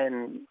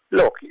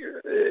look,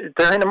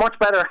 they're in a much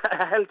better,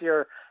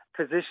 healthier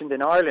position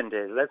than Ireland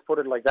is. Let's put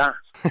it like that.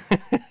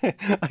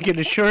 I can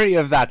assure you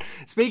of that.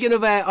 Speaking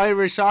of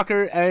Irish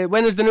soccer,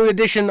 when is the new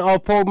edition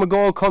of Pogue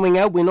McGoal coming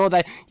out? We know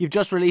that you've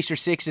just released your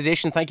 6th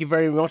edition. Thank you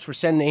very much for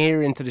sending it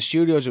here into the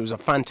studios. It was a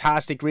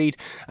fantastic read.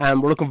 We're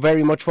looking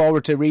very much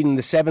forward to reading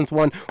the 7th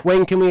one.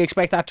 When can we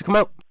expect that to come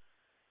out?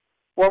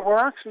 Well, we're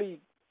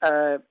actually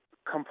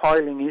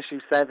compiling issue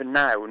 7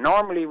 now.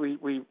 Normally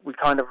we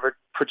kind of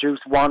produce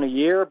one a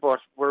year, but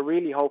we're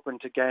really hoping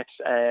to get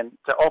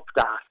to up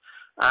that.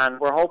 And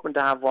we're hoping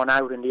to have one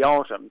out in the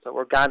autumn, so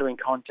we're gathering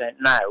content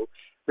now.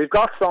 We've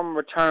got some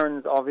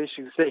returns of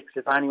issue 6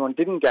 if anyone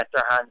didn't get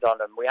their hands on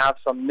them. We have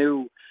some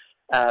new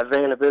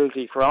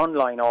availability for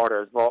online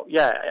orders. But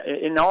yeah,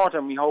 in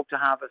autumn we hope to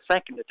have a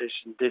 2nd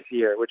edition this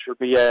year, which will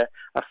be a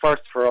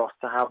first for us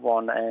to have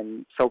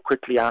one so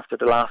quickly after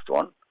the last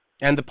one.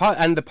 And the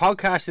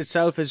podcast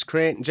itself is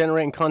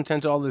generating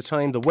content all the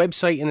time. The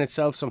website in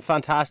itself, some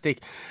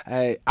fantastic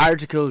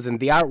articles, and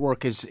the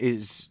artwork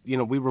is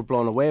we were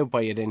blown away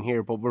by it in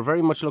here. But we're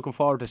very much looking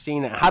forward to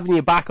seeing it, having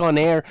you back on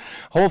air.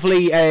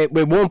 Hopefully, it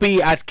won't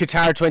be at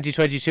Qatar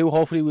 2022.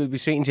 Hopefully, we'll be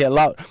speaking to you a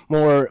lot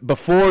more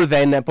before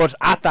then. But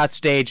at that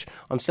stage,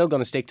 I'm still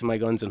going to stick to my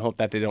guns and hope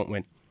that they don't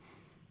win.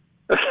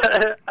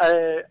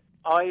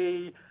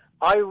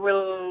 I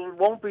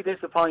won't be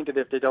disappointed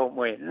if they don't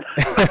win.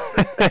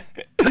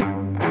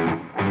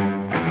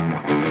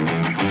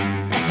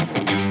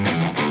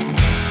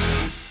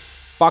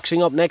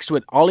 Boxing up next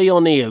with Ollie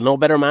O'Neill, no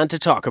better man to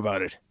talk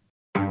about it.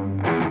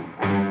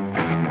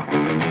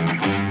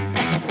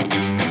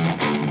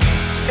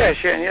 Yeah,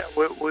 Shane, yeah,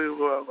 we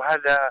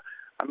had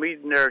a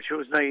meeting there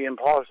Tuesday night in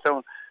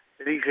Paulstown,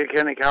 the Leafy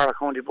Kilkenny Carlow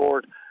County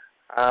Board.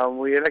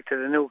 We elected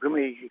a new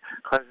committee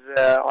because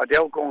the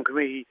outgoing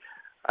committee,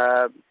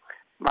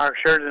 Mark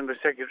Sheridan was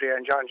secretary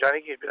and John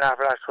Janicki has been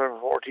after last 12 or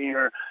 14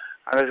 years,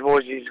 and I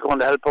suppose he's going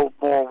to help out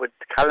more with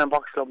Callan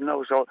Box Club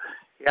now, so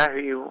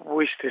he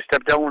wished to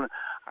step down,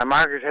 and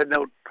Mark is heading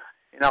out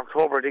in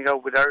October, I think,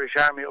 out with Irish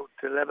Army out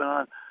to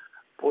Lebanon,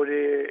 but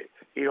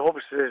he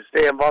hopes to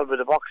stay involved with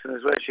the boxing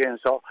as well, Shane,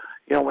 so,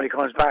 when he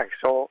comes back,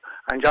 so,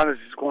 and John is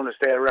going to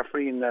stay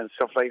refereeing and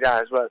stuff like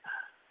that as well.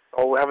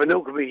 So we have a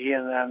new committee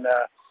and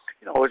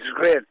which is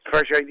great,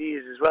 fresh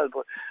ideas as well,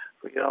 but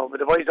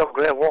the boys done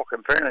great work,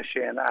 in fairness,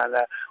 Shane, and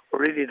we're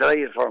really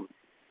delighted for them.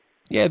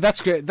 Yeah,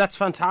 that's great. That's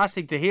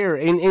fantastic to hear.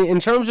 In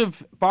terms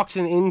of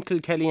boxing in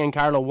Kilkelly and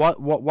Carlow,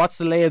 what's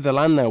the lay of the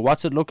land now?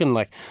 What's it looking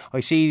like? I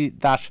see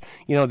that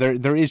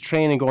there is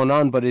training going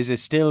on, but is it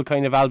still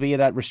kind of, albeit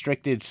at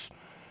restricted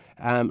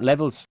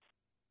levels?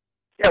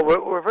 Yeah,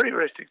 we're very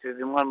restricted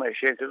in one way,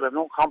 Shane, because we have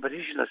no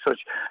competition as such.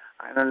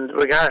 And in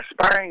regards to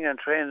sparring and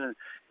training,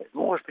 it's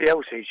mostly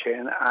outside,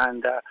 Shane.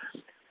 And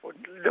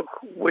look,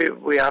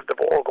 we have the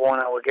ball going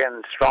now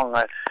again strong.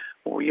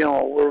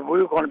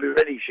 We're going to be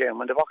ready, Shane.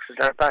 When the boxers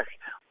start back,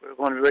 we're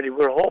going to be ready.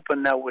 We're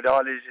hoping now with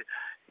all these,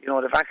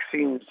 the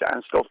vaccines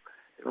and stuff,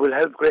 it will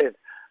help great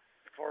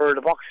for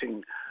the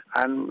boxing.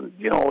 And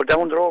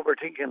down the road, we're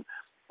thinking,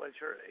 well,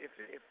 sure,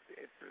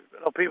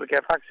 if people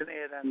get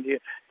vaccinated and the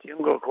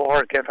younger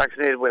cohort get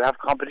vaccinated, we'll have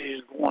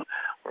competitions going.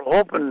 We're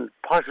hoping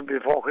possibly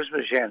before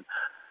Christmas, Shane.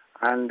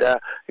 And down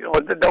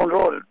the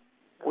road,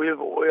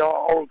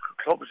 our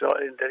clubs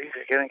in the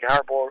Leafy Kilkenny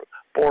Carlow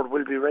board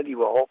will be ready,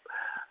 we hope.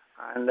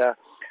 And,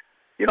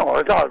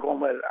 it's all going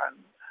well. And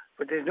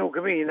with this new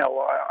committee now,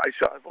 I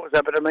suppose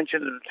I better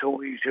mention it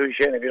to you,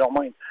 Shane, if you don't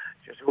mind,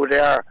 just who they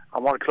are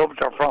and what clubs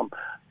they're from.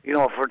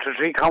 For the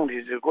three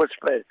counties, it's a good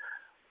spread.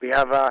 We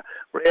have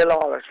Ray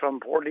Lawless from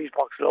Port East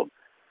Box Club.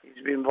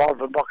 He's been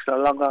involved in boxing a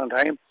long, long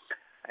time,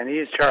 and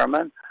he's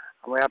chairman.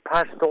 And we have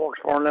Pat Stokes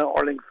from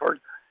Urlingford.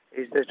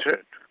 He's the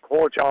head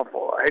coach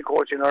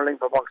in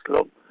Urlingford Box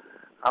Club.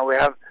 And we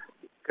have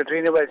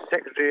Katrina Welch,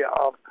 secretary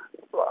of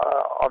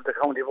the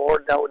county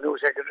board, now new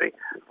secretary,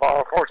 for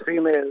our first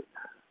female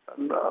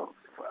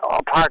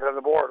part of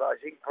the board. I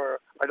think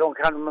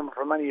can't remember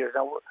for many years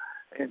now,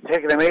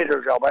 taking a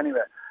major job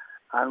anyway.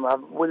 And we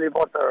have Willie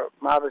Butler,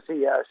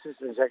 Mavasi,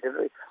 assistant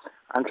secretary,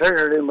 and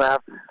treasurer. We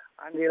have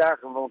Andy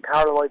Larkin from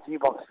Carlow IT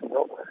Boxing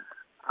Club,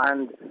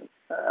 and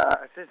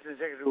assistant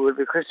secretary will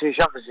be Christy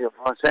Shaughnessy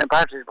from St.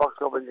 Patrick's Box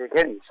Club in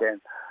Kilkenny, Shane.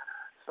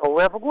 So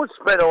we have a good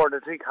spread over the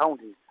three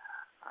counties,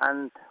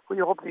 and we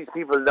hope these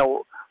people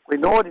we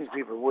know these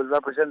people will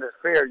represent us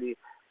fairly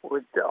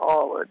with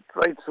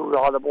right through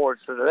all the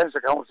boards, so the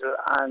Leinster Council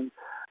and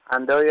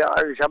the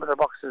Irish Amateur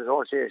Boxing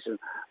Association.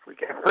 We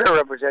get fair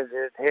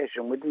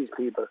representation with these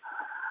people.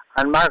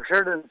 And Mark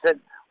Sheridan said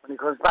when he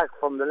comes back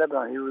from the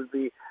Lebanon, he will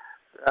be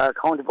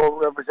county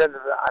board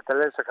representative at the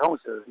Leinster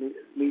Council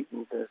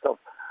meetings and stuff.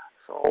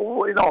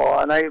 So,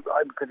 and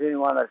I'm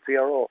continuing on as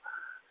PRO.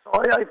 So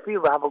I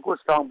feel we have a good,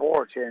 strong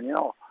board, Shane,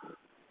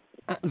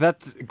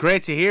 That's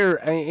great to hear.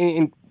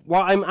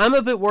 What I'm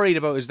a bit worried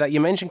about is that you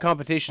mentioned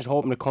competitions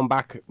hoping to come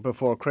back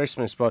before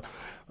Christmas, but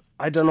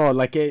I don't know,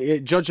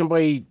 judging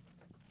by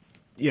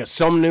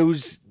some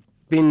news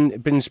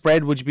been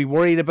spread, would you be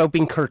worried about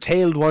being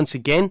curtailed once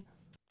again?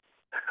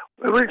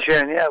 We will,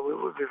 Shane, yeah, we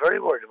would be very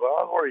worried. We're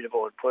all worried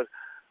about it, but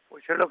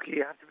look,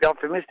 you have to be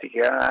optimistic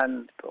here,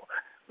 and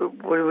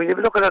when you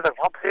look at the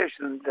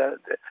population, the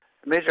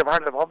major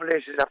part of the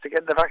population is after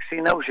getting the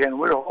vaccine now, Shane.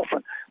 We're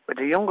hoping with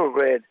the younger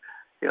grade,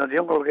 the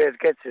younger grade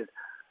gets it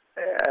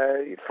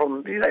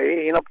from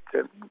 18 up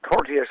to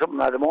 30 or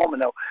something at the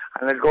moment now,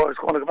 and it's going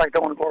to go back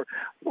down the board.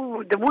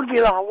 There will be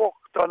a lot of work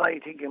done, I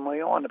think, in my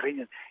own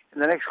opinion,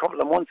 in the next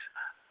couple of months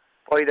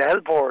by the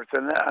health boards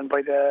and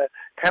by the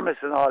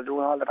chemists and all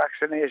doing all the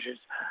vaccinations.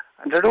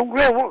 And they're doing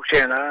great work,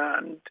 Shane,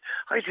 and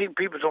I think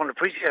people don't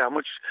appreciate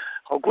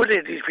how good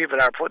these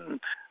people are putting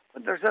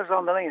themselves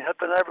on the line,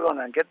 helping everyone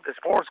and getting the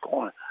sports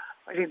going.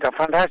 I think they're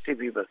fantastic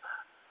people.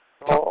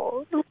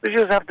 So we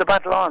just have to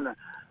battle on.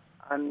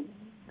 And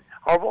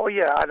our board,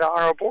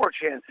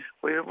 Shane,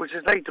 we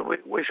just like to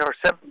wish our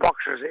 7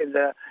 boxers in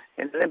the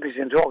Olympics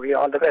in Tokyo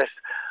all the best.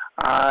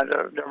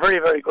 They're very,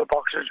 very good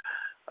boxers.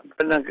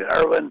 Brendan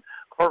Irwin,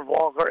 Kurt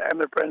Walker,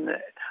 Emmett Brennan,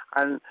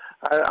 and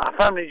a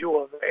family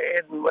duo of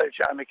Aidan Welch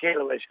and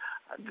Michaela Welch.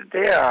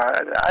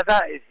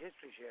 That is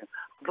history, Shane.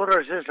 Brother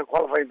and sister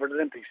qualifying for the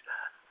Olympics.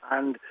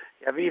 And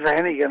you have Eva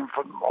Hennigan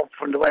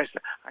from the West,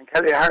 and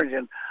Kelly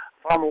Harrington,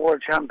 former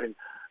world champion.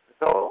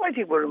 So I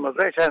think we're in a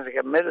great chance to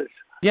get medals.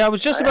 Yeah, I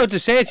was just about to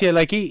say to you,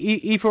 like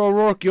Aoife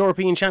O'Rourke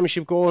European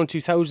Championship goal in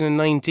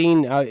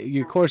 2019.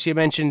 Of course, you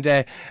mentioned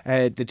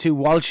the two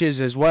Walshes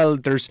as well.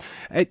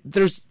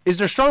 Is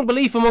there strong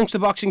belief amongst the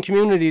boxing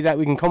community that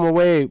we can come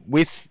away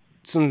with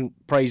some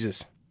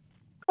prizes?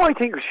 I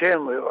think,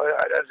 Shane,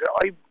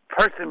 I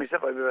personally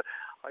myself,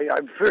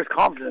 I'm first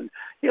confident.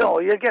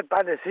 You get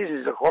bad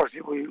decisions, of course.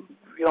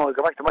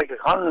 Go back to Michael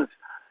Collins.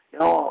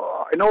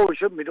 I know we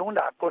shouldn't be doing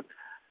that, but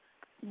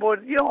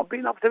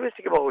being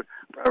optimistic about it.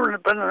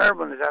 Brendan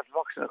Urban is after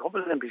boxing a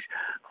couple of Olympics.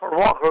 Kurt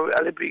Walker,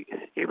 Olympic,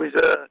 he was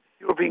a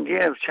European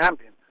Games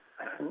champion.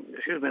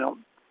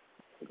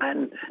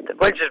 And the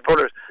Welch's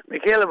brothers,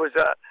 Michaela was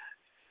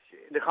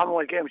in the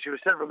Commonwealth Games. She was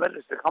silver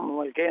medalist in the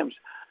Commonwealth Games.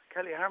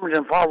 Kelly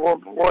Harrington, former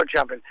world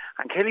champion,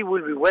 and Kelly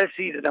will be well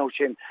seeded now,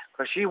 Shane,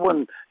 because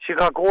she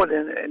got gold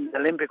in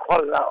Olympic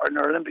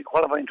Olympic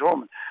qualifying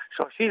tournament,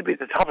 so she'll be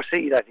the top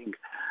seed, I think,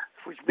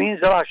 which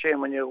means a lot,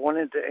 Shane, when you're going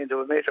into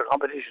a major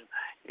competition.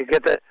 You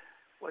get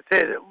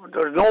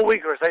there's no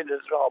weaker side of the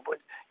draw, but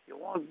you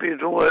won't be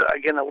doing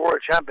again a world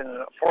champion in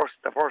the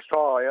first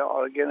draw,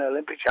 or again an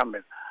Olympic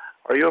champion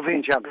or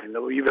European champion.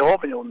 You'd be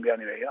hoping you wouldn't be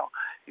anyway,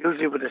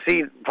 usually with the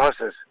seed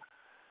process.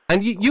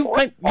 And you've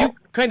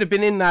kind of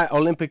been in that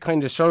Olympic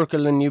kind of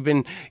circle, and you've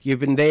been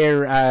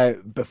there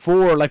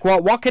before. Like,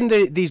 what can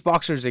these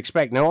boxers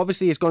expect? Now,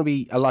 obviously, it's going to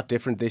be a lot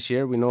different this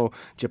year. We know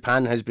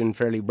Japan has been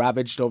fairly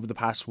ravaged over the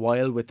past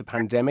while with the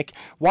pandemic.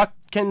 What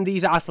can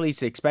these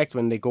athletes expect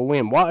when they go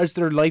in? What is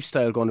their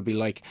lifestyle going to be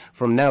like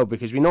from now?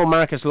 Because we know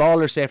Marcus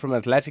Lawler, say from an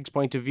athletics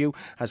point of view,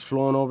 has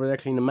flown over there.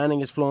 Cleenan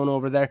Manning has flown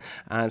over there.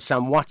 And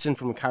Sam Watson,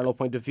 from a Carlow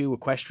point of view,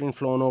 equestrian,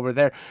 flown over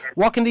there.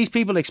 What can these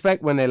people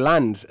expect when they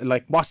land?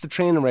 Like, what's the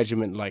training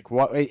regiment like?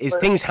 What is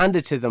things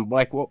handed to them?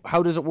 Like,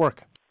 how does it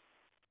work?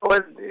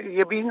 Well,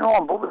 you've been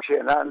on public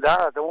and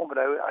that at the moment.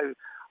 I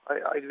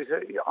was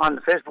on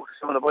Facebook with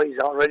some of the boys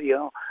already,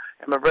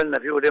 Emma Brennan, a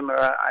few of them,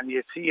 and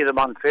you see them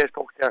on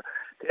Facebook.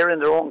 They're in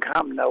their own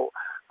camp now,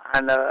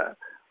 and I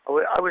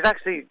was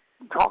actually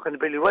talking to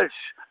Billy Welch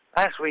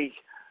last week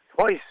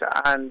twice,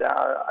 and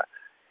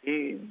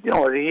he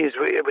is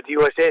with the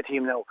USA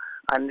team now,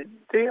 and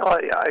he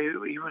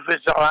was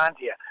with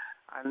Zorantia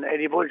and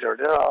Eddie Bulger.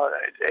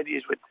 Eddie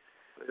is with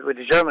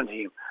the German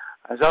team,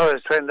 and Zara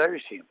is trained the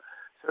Irish team.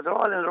 So they're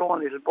all in their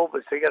own little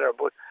bubbles together,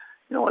 but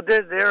they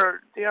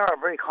are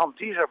very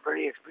these are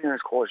very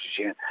experienced coaches,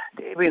 Shane.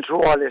 They've been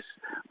through all this.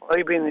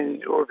 I've been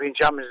in European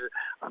Championships,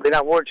 I've been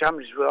at World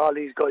Championships with all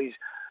these guys.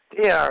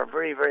 They are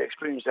very, very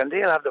experienced, and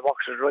they'll have the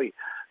boxers right.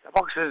 The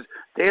boxers,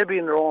 they'll be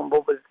in their own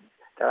bubble.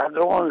 They'll have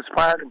their own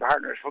sparring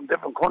partners from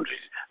different countries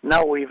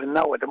even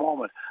now at the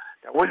moment,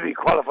 that will be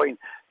qualifying.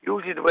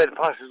 Usually the way the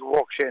process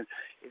works, Shane,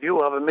 if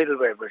you have a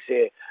middleweight,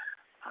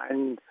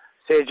 and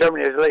say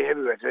Germany has light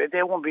heavyweights,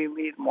 they won't be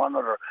meeting one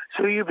another.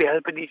 So you'll be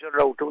helping each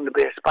other out, doing the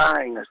best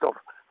sparring and stuff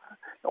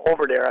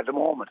over there at the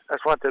moment.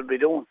 That's what they'll be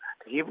doing,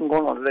 to keep them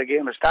going until the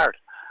game will start.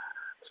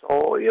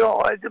 So,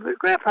 it'll be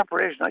great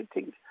preparation, I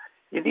think.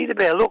 You need a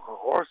bit of luck, of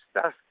course.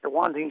 That's the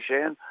one thing,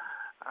 Shane.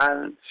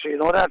 And so you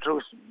know that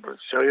through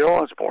your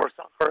own sports,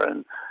 soccer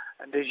and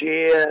the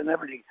GA and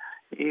everything.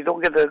 You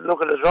don't get the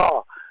look at the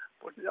draw.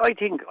 But I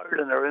think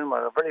Ireland are in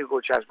with a very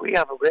good chance. We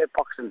have a great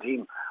boxing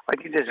team. I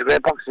think there's a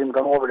great boxing team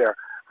going over there.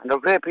 And there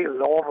are great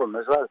people over them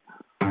as well.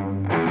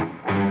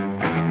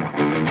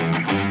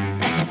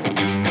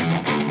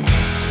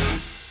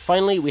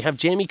 Finally, we have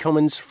Jamie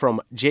Cummins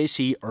from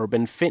JC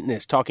Urban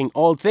Fitness, talking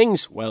all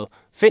things,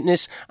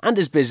 fitness and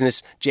his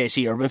business,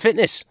 JC Urban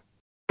Fitness.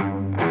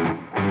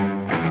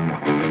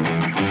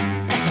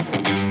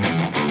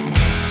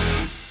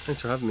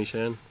 Thanks for having me,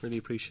 Shane. Really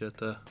appreciate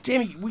that.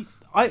 Jamie,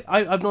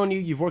 I've known you.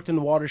 You've worked in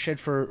the Watershed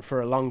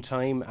for a long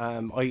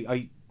time.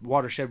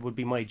 Watershed would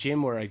be my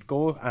gym where I'd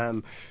go.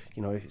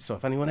 So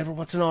if anyone ever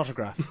wants an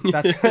autograph,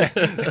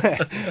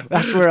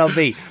 that's where I'll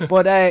be.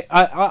 But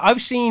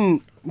I've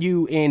seen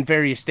you in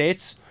various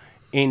states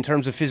in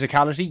terms of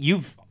physicality.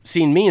 You've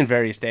seen me in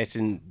various states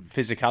in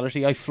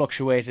physicality. I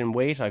fluctuate in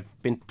weight.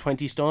 I've been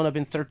 20 stone. I've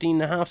been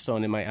 13.5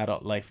 stone in my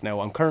adult life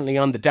now. I'm currently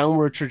on the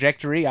downward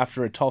trajectory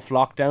after a tough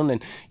lockdown,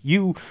 and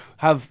you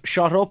have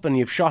shot up and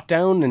you've shot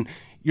down, and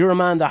you're a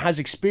man that has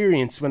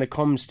experience when it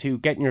comes to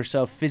getting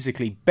yourself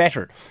physically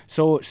better.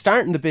 So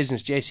starting the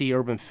business, JC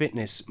Urban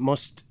Fitness,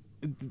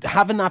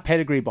 having that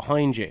pedigree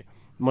behind you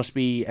must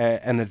be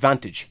an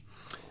advantage.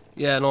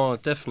 Yeah, no,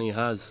 it definitely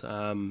has.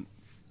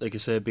 Like I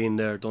said, being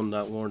there, done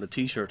that, worn the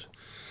t-shirt.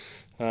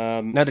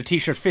 Now the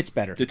t-shirt fits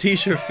better. The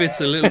t-shirt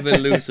fits a little bit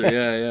looser,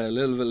 yeah, a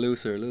little bit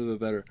looser, a little bit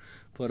better.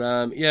 But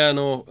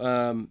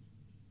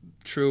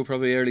through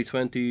probably early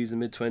 20s and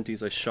mid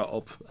 20s, I shot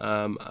up,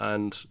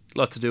 and a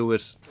lot to do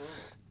with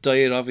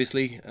diet,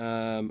 obviously,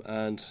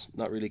 and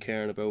not really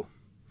caring about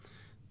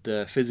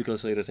the physical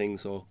side of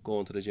things. So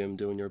going to the gym,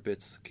 doing your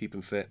bits,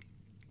 keeping fit,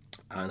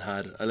 and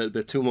had a little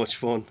bit too much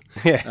fun,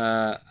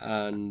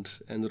 and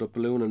ended up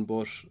ballooning.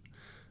 But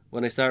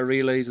when I started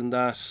realising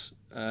that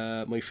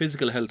my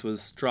physical health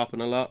was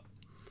dropping a lot,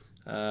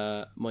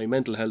 my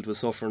mental health was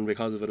suffering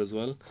because of it as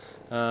well,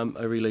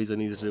 I realised I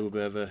needed to do a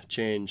bit of a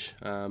change.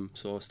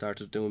 So I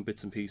started doing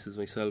bits and pieces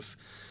myself.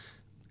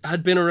 I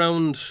had been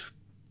around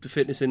the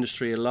fitness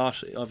industry a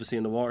lot, obviously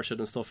in the watershed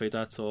and stuff like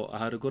that, so I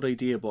had a good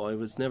idea, but I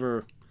was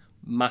never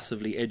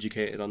massively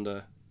educated on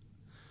the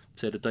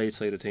diet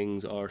side of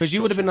things. Or because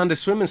you would have been on the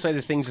swimming side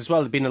of things as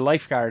well, being a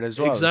lifeguard as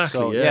well. Exactly,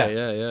 so,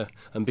 yeah.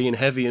 And being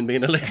heavy and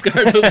being a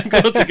lifeguard doesn't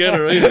go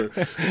together either,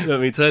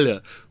 let me tell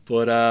you.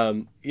 But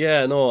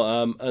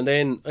and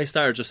then I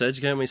started just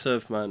educating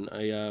myself, man.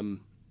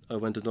 I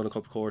went and done a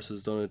couple of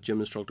courses, done a gym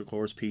instructor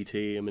course, PT.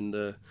 I'm in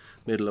the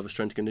middle of a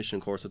strength and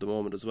conditioning course at the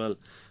moment as well.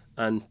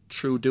 And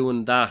through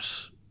doing that,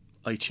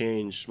 I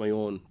changed my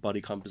own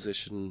body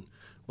composition,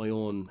 my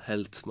own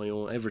health, my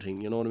own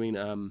everything, you know what I mean?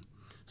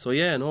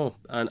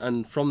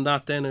 And from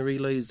that then I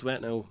realised,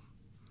 now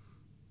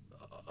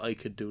I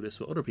could do this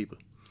with other people.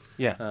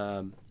 Yeah.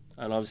 And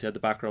obviously had the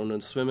background in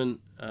swimming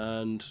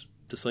and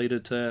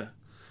decided to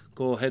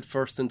go head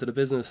first into the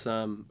business.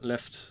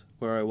 Left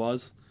where I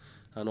was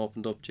and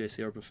opened up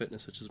JC Urban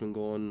Fitness, which has been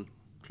going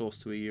close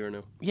to a year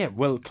now. Yeah,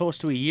 well, close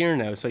to a year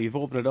now. So you've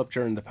opened it up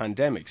during the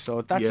pandemic.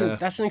 So that's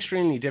an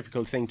extremely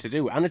difficult thing to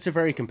do, and it's a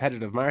very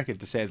competitive market,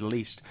 to say the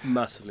least.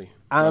 Massively.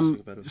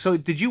 So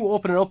did you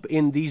open it up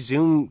in these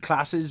Zoom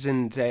classes,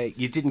 and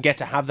you didn't get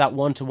to have that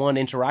one-to-one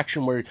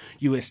interaction where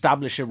you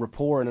establish a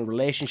rapport and a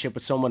relationship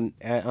with someone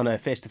on a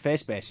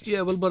face-to-face basis?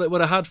 Yeah, well,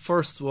 what I had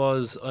first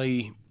was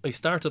I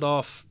started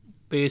off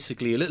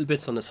basically a little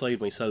bits on the side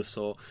myself.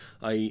 So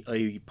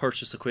I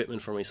purchased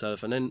equipment for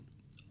myself, and then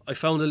I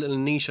found a little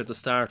niche at the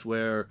start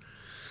where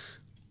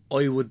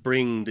I would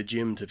bring the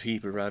gym to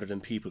people rather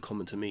than people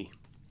coming to me.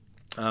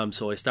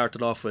 So I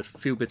started off with a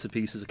few bits and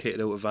pieces,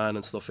 kitted out a van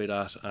and stuff like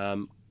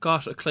that.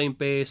 Got a client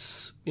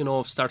base,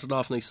 started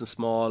off nice and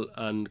small,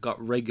 and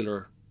got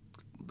regular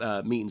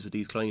meetings with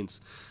these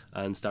clients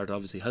and started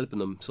obviously helping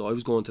them. So I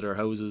was going to their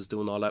houses,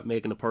 doing all that,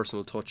 making a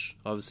personal touch.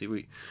 Obviously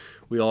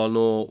we all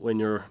know when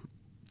you're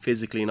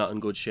physically not in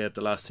good shape,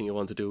 the last thing you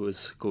want to do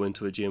is go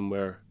into a gym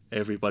where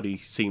everybody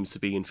seems to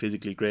be in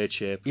physically great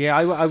shape. Yeah,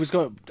 I was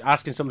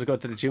asking someone to go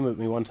to the gym with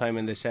me one time,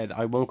 and they said,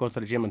 I won't go to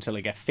the gym until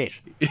I get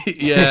fit.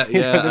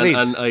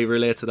 And I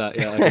relate to that.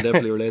 Yeah, I can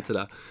definitely relate to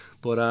that.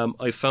 But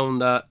I found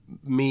that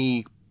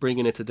me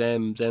bringing it to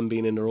them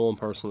being in their own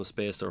personal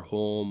space, their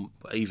home,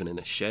 even in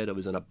a shed. I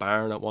was in a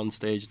barn at one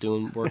stage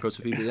doing workouts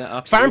with people. Yeah,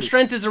 absolutely. Farm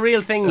strength is a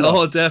real thing,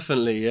 though. Oh,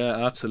 definitely.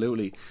 Yeah,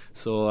 absolutely.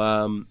 So,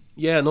 and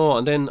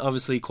then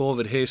obviously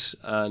COVID hit,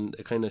 and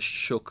it kind of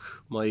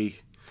shook my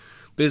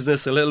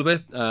business a little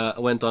bit. I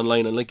went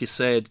online, and like you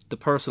said, the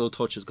personal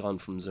touch has gone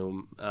from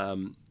Zoom.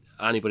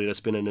 Anybody that's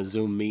been in a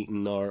Zoom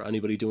meeting or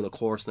anybody doing a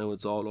course now,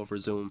 it's all over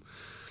Zoom.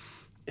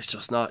 It's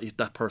just not,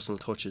 that personal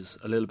touch is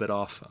a little bit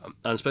off,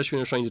 and especially when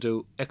you're trying to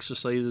do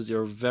exercises,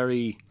 you're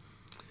very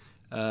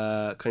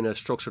kind of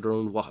structured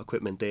around what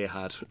equipment they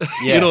had.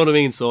 Yeah. You know what I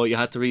mean? So you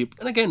had to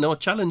and again, no, it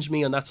challenged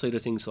me on that side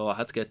of things, so I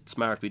had to get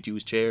smart. We'd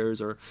use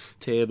chairs or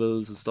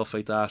tables and stuff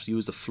like that,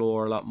 use the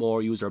floor a lot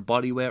more, use our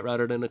body weight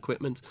rather than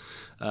equipment,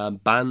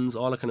 bands,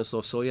 all that kind of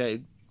stuff. So yeah,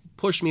 it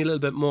pushed me a little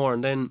bit more,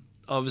 and then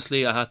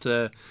obviously I had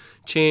to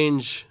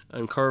change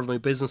and curve my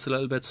business a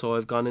little bit, so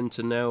I've gone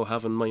into now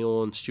having my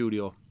own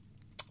studio,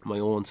 my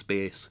own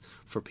space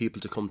for people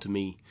to come to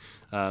me,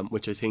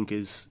 which I think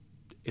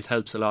it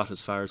helps a lot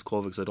as far as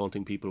COVID, because I don't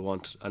think people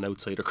want an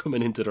outsider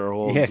coming into their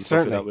homes and stuff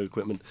like that with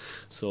equipment.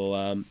 So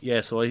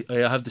so I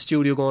have the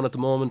studio going at the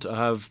moment. I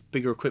have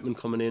bigger equipment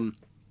coming in,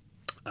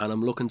 and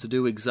I'm looking to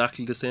do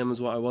exactly the same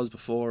as what I was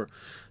before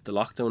the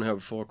lockdown, how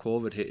before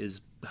COVID hit, is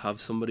have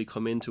somebody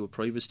come into a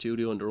private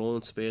studio in their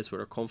own space where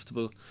they're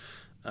comfortable,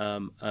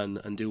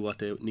 and do what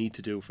they need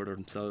to do for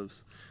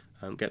themselves,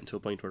 and getting to a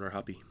point where they're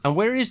happy. And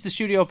where is the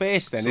studio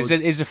based then? So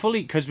is it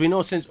fully, because we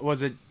know since,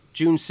 was it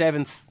June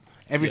 7th,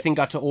 everything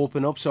got to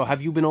open up, so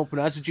have you been open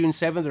as of June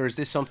 7th, or is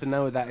this something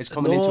now that is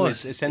coming into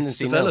its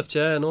ascendancy? It's developed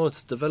now?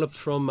 It's developed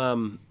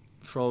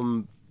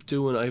from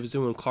doing, I was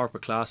doing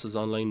corporate classes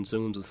online,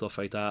 Zooms and stuff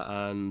like that,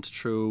 and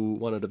through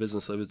one of the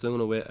business I was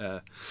doing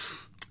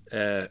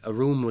a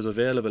room was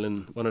available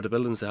in one of the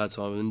buildings they had.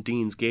 So I'm in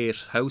Dean's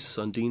Gate House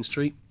on Dean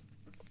Street,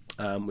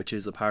 which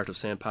is a part of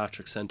St.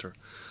 Patrick's Centre.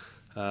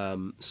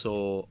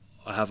 So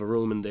I have a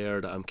room in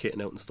there that I'm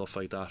kitting out and stuff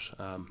like that,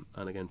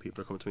 and again,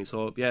 people are coming to me.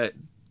 So yeah,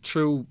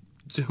 through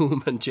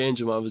Zoom and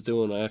changing what I was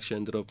doing, I actually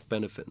ended up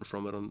benefiting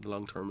from it on the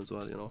long term as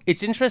well.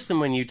 It's interesting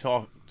when you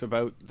talked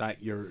about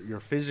that your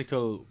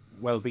physical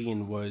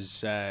well-being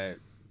was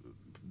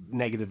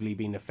negatively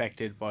being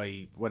affected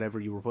by whatever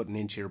you were putting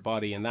into your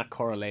body, and that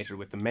correlated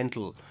with the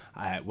mental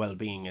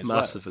well-being as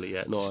massively,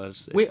 well.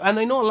 Massively, yeah. And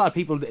I know a lot of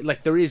people,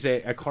 like, there is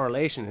a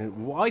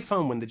correlation. What I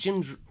found when the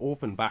gyms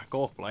opened back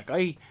up, like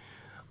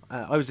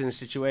I was in a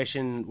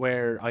situation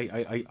where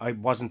I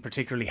wasn't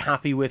particularly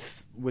happy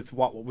with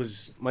what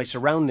was my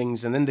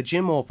surroundings, and then the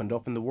gym opened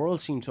up and the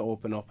world seemed to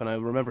open up, and I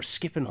remember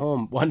skipping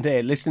home one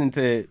day listening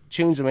to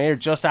tunes in my ear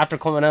just after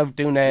coming out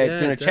doing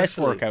a chest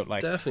workout.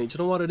 Definitely. Do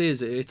you know what it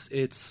is?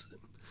 It's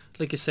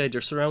like you said,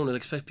 you're surrounded.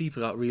 Expect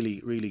people got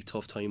really, really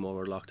tough time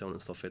over lockdown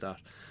and stuff like that.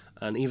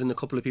 And even the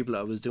couple of people that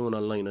I was doing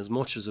online, as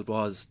much as it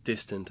was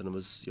distant and it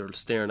was you're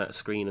staring at a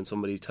screen and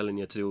somebody telling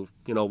you to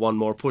do, one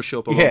more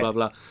push-up or blah, blah,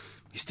 blah,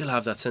 you still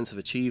have that sense of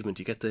achievement.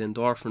 You get the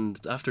endorphin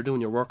after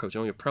doing your workout.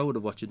 You're proud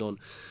of what you've done.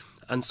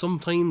 And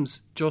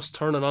sometimes just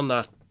turning on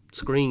that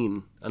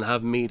screen and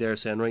having me there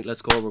saying, right,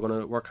 let's go, we're going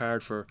to work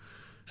hard for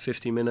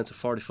 50 minutes or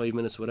 45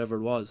 minutes, whatever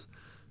it was,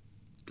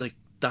 like,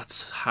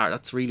 that's hard.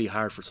 That's really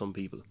hard for some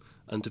people.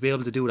 And to be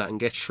able to do that and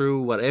get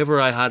through whatever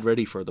I had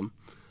ready for them,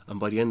 and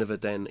by the end of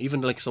it then,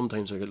 even like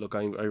sometimes I go, look,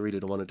 I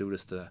really don't want to do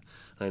this today.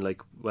 And I'm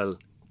like, well,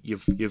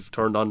 you've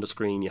turned on the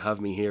screen, you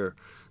have me here,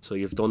 so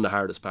you've done the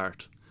hardest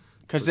part.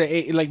 Because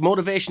like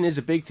motivation is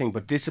a big thing,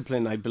 but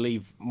discipline, I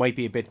believe, might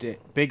be a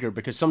bit bigger,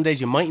 because some days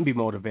you mightn't be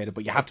motivated,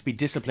 but you have to be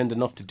disciplined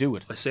enough to do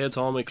it. I say it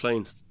to all my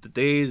clients, the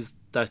days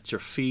that you're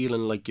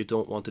feeling like you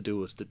don't want to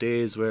do it, the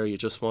days where you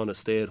just want to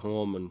stay at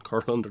home and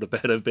curl under the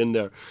bed, I've been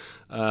there,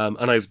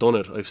 and I've done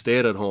it. I've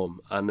stayed at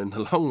home, and in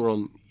the long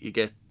run, you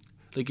get,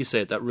 like you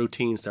said, that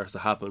routine starts to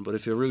happen. But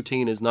if your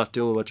routine is not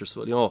doing what you're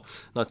supposed,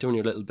 not doing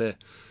your little bit,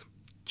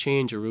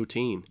 change your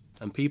routine.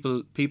 And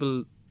people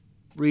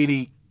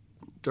really,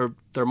 their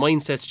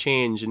mindsets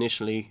change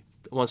initially.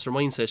 Once their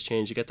mindsets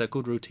change, you get that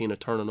good routine of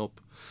turning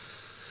up,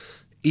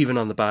 even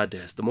on the bad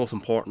days. The most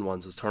important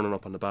ones is turning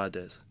up on the bad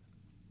days,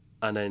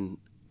 and then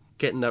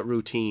getting that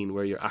routine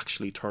where you're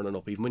actually turning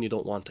up even when you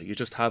don't want to. You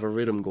just have a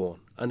rhythm going,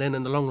 and then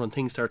in the long run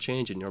things start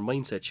changing. Your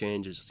mindset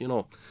changes,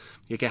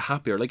 you get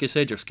happier. Like I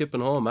said, you're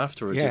skipping home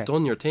afterwards. You've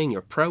done your thing,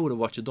 you're proud of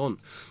what you've done,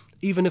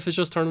 even if it's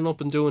just turning up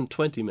and doing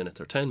 20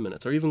 minutes or 10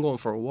 minutes or even going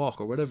for a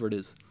walk or whatever it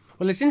is.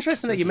 Well, it's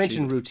interesting that you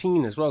mentioned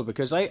routine as well,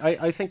 because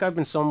I think I've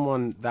been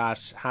someone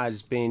that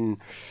has been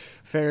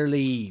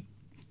fairly,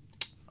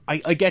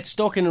 I get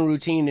stuck in a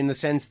routine in the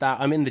sense that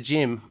I'm in the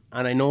gym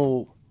and I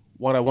know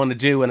what I want to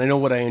do and I know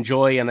what I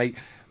enjoy, and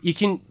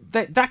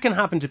that can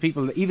happen to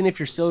people even if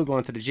you're still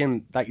going to the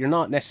gym, that you're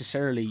not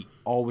necessarily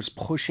always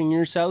pushing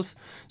yourself.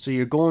 So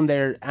you're going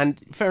there,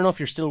 and fair enough,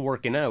 you're still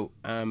working out,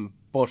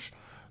 but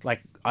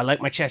like, I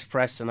like my chest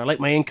press and I like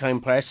my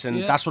incline press,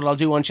 and that's what I'll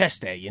do on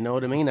chest day, you know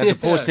what I mean, as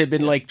opposed to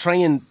been like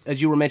trying,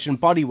 as you were mentioning,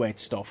 body weight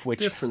stuff, which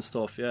different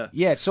stuff.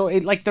 So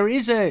it, like, there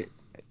is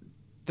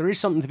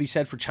something to be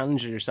said for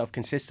challenging yourself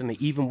consistently,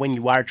 even when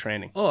you are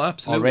training. Oh,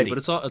 absolutely. Already. But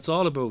it's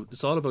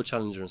all about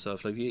challenging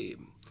yourself. Like,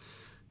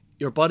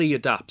 your body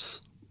adapts.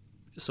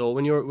 So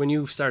when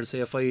you start to say,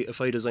 if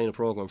I design a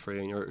program for you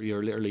and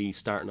you're literally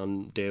starting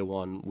on day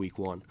 1, week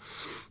 1,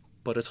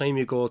 by the time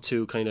you go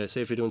to kind of,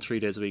 say if you're doing 3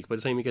 days a week, by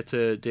the time you get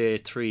to day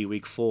 3,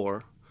 week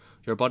 4,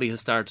 your body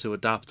has started to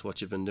adapt to what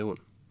you've been doing.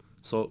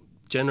 So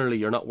generally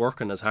you're not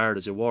working as hard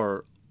as you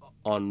were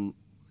on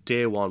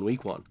day 1,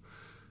 week 1,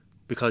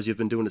 because you've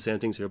been doing the same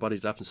thing, so your body's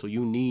adapting. So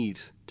you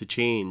need to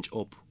change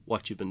up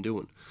what you've been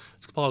doing.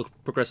 It's called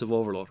progressive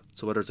overload.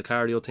 So whether it's a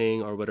cardio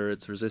thing or whether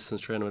it's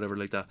resistance training or whatever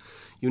like that,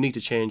 you need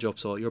to change up.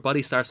 So your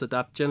body starts to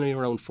adapt generally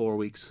around 4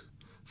 weeks.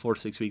 4 to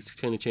 6 weeks.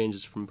 It kind of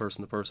changes from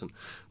person to person,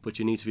 but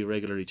you need to be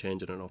regularly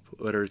changing it up,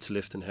 whether it's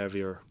lifting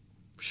heavier,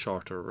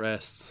 shorter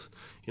rests,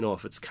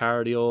 if it's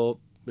cardio,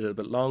 a little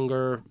bit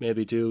longer,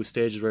 maybe do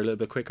stages where a little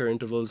bit quicker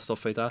intervals,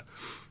 stuff like that.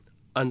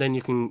 And then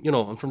you can,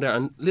 and from there,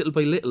 and little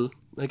by little,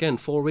 again,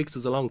 4 weeks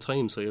is a long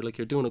time, so you're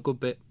doing a good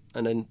bit,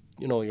 and then,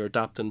 you're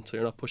adapting, so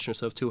you're not pushing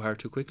yourself too hard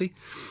too quickly.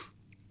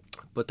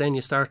 But then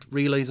you start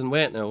realising,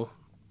 wait now,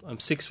 I'm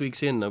 6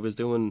 weeks in, I was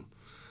doing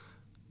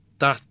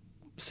that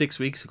 6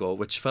 weeks ago,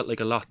 which felt like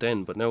a lot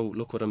then, but now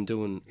look what I'm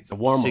doing. It's a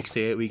warm-up. 6 to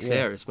 8 weeks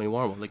later. It's my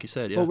warm-up, like you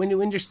said. But when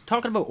you're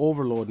talking about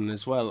overloading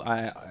as well,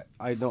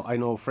 I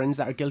know friends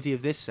that are guilty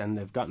of this and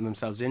they've gotten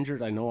themselves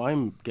injured. I know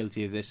I'm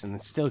guilty of this, and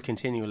it's still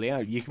continually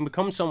out. You can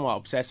become somewhat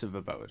obsessive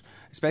about it,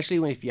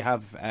 especially if you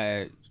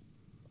have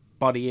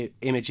body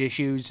image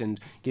issues, and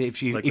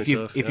if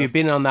you've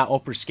been on that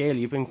upper scale,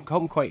 you've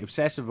become quite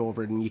obsessive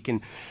over it,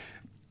 and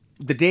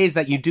the days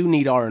that you do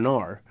need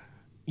R&R,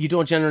 you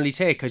don't generally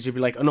take, because you'll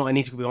be like, oh no, I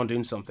need to go on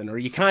doing something, or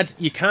you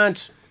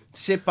can't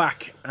sit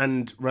back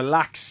and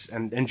relax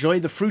and enjoy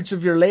the fruits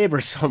of your labour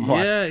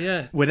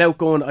somewhat without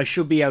going, I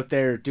should be out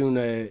there doing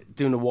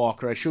a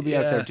walk, or I should be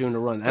out there doing a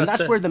run. And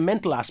that's where the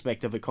mental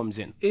aspect of it comes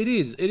in. It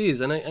is.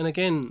 And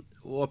again,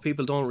 what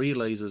people don't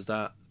realise is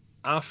that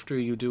after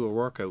you do a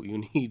workout,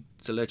 you need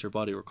to let your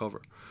body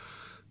recover.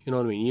 You know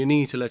what I mean? You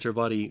need to let your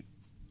body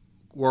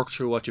work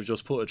through what you've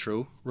just put it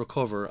through,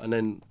 recover, and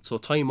then, so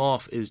time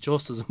off is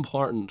just as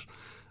important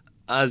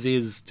as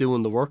is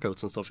doing the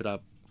workouts and stuff like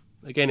that.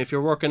 Again, if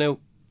you're working out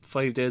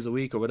 5 days a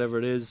week or whatever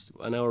it is,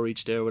 an hour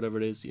each day or whatever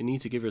it is, you need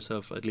to give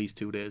yourself at least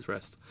 2 days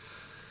rest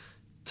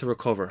to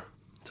recover,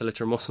 to let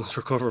your muscles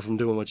recover from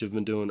doing what you've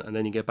been doing, and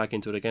then you get back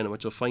into it again. And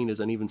what you'll find is,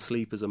 and even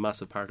sleep is a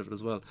massive part of it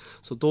as well.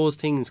 So those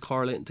things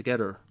correlating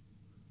together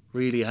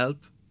really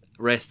help.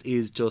 rest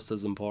is just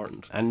as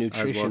important. And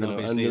nutrition,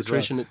 obviously,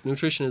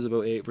 nutrition is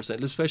about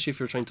 8%, especially if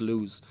you're trying to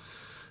lose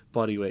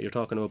body weight. You're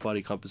talking about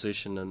body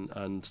composition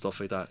and stuff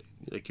like that.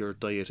 Like, your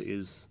diet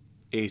is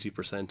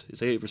 80%. It's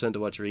 80%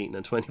 of what you're eating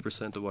and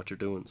 20% of what you're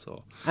doing.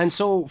 So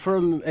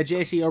from a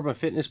JC Urban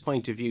Fitness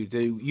point of view,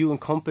 do you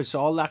encompass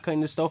all that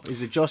kind of stuff?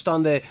 Is it just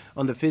on the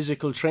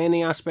physical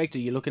training aspect? Are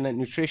you looking at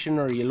nutrition,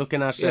 or are you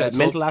looking at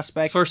mental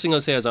aspect? First thing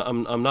I'll say is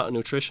I'm not a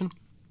nutrition,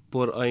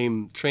 but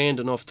I'm trained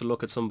enough to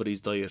look at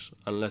somebody's diet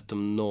and let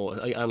them know.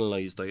 I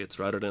analyse diets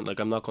rather than, like,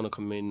 I'm not going to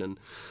come in and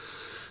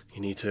you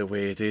need to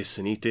weigh this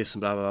and eat this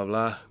and blah blah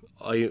blah.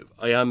 I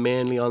am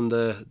mainly on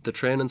the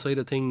training side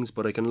of things,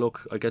 but I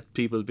get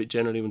people,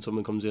 generally when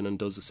someone comes in and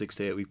does a 6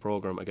 to 8 week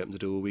program, I get them to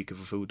do a week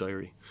of a food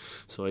diary,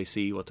 so I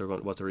see what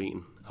they're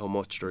eating, how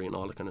much they're eating,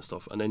 all that kind of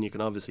stuff. And then you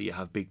can obviously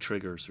have big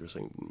triggers, or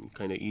something,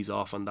 kind of ease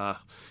off on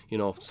that,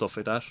 stuff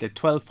like that. The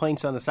 12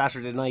 pints on a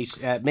Saturday night,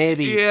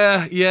 maybe.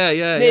 Yeah.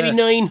 Maybe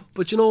 9.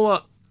 But you know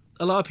what?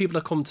 A lot of people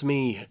that come to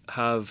me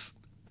have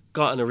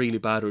gotten a really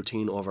bad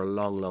routine over a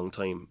long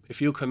time. If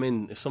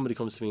somebody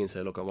comes to me and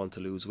say, look, I want to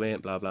lose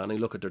weight, blah blah, and I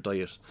look at their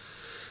diet,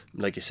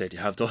 like you said, you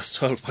have those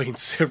 12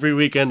 pints every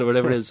weekend or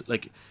whatever it is,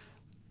 like,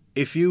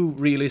 if you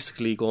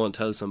realistically go and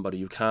tell somebody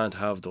you can't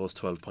have those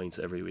 12 pints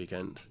every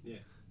weekend,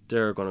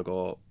 they're going to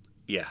go,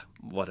 yeah,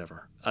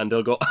 whatever, and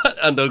they'll go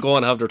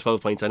and have their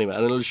 12 pints anyway,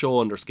 and it'll show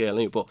on their scale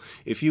anyway. But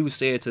if you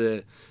say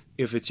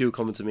if it's you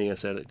coming to me and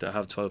said, I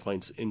have 12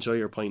 pints, enjoy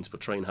your pints,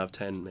 but try and have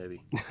 10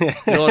 maybe. You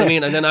know what I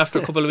mean? And then after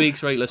a couple of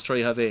weeks, right, let's try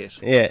have 8.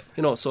 Yeah.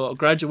 So a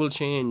gradual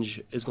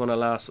change is going to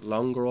last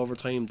longer over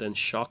time than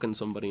shocking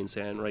somebody and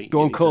saying, right,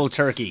 going cold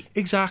turkey.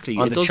 Exactly.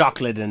 On the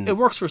chocolate. And it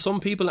works for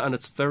some people, and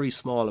it's very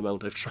small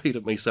amount. I've tried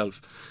it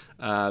myself.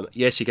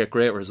 Yes, you get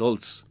great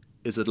results.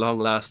 Is it long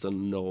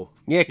lasting? No.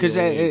 Yeah,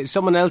 because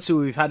someone else who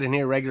we've had in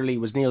here regularly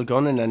was Neil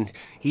Gunnan, and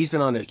he's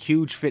been on a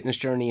huge fitness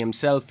journey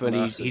himself,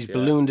 and he's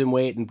ballooned in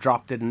weight and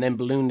dropped it, and then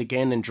ballooned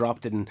again and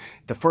dropped it. And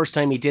the first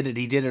time he did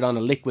it on a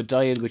liquid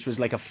diet, which was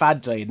like a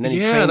fad diet, and then he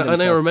trained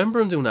himself. And I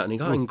remember him doing that, and he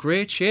got in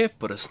great shape,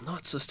 but it's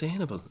not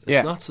sustainable.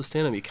 It's not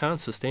sustainable. You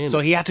can't sustain it. So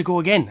he had to go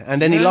again, and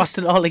then he lost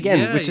it all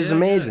again, which is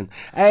amazing.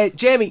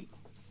 Jamie,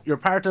 you're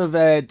part of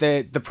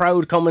the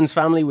proud Cummins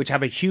family, which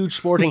have a huge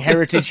sporting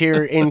heritage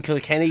here in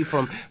Kilkenny.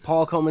 From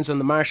Paul Cummins on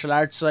the martial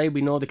arts side,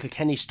 we know the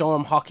Kilkenny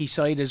Storm hockey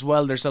side as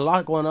well. There's a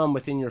lot going on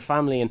within your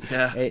family, and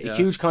a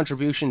huge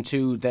contribution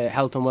to the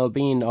health and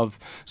well-being of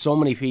so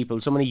many people,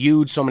 so many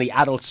youths, so many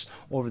adults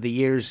over the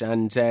years.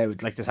 And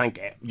we'd like to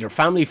thank your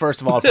family first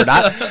of all for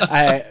that.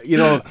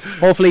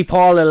 Hopefully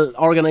Paul will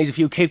organise a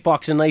few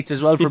kickboxing nights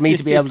as well for me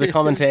to be able to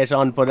commentate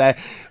on. But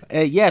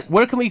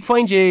where can we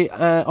find you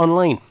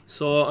online?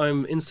 So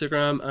I'm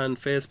Instagram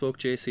and Facebook,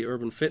 JC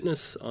Urban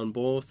Fitness on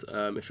both.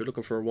 If you're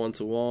looking for a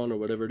one-to-one or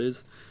whatever it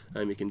is,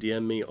 you can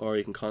DM me, or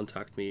you can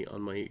contact me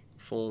on my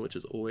phone, which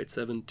is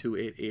 087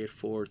 288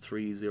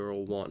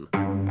 4301.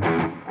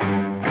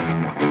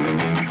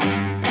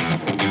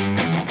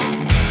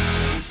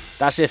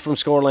 That's it from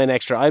Scoreline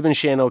Extra. I've been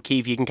Shane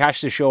O'Keefe. You can catch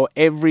the show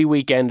every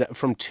weekend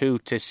from 2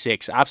 to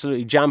 6.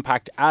 Absolutely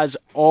jam-packed as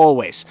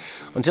always.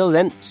 Until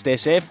then, stay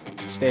safe,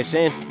 stay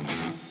sane.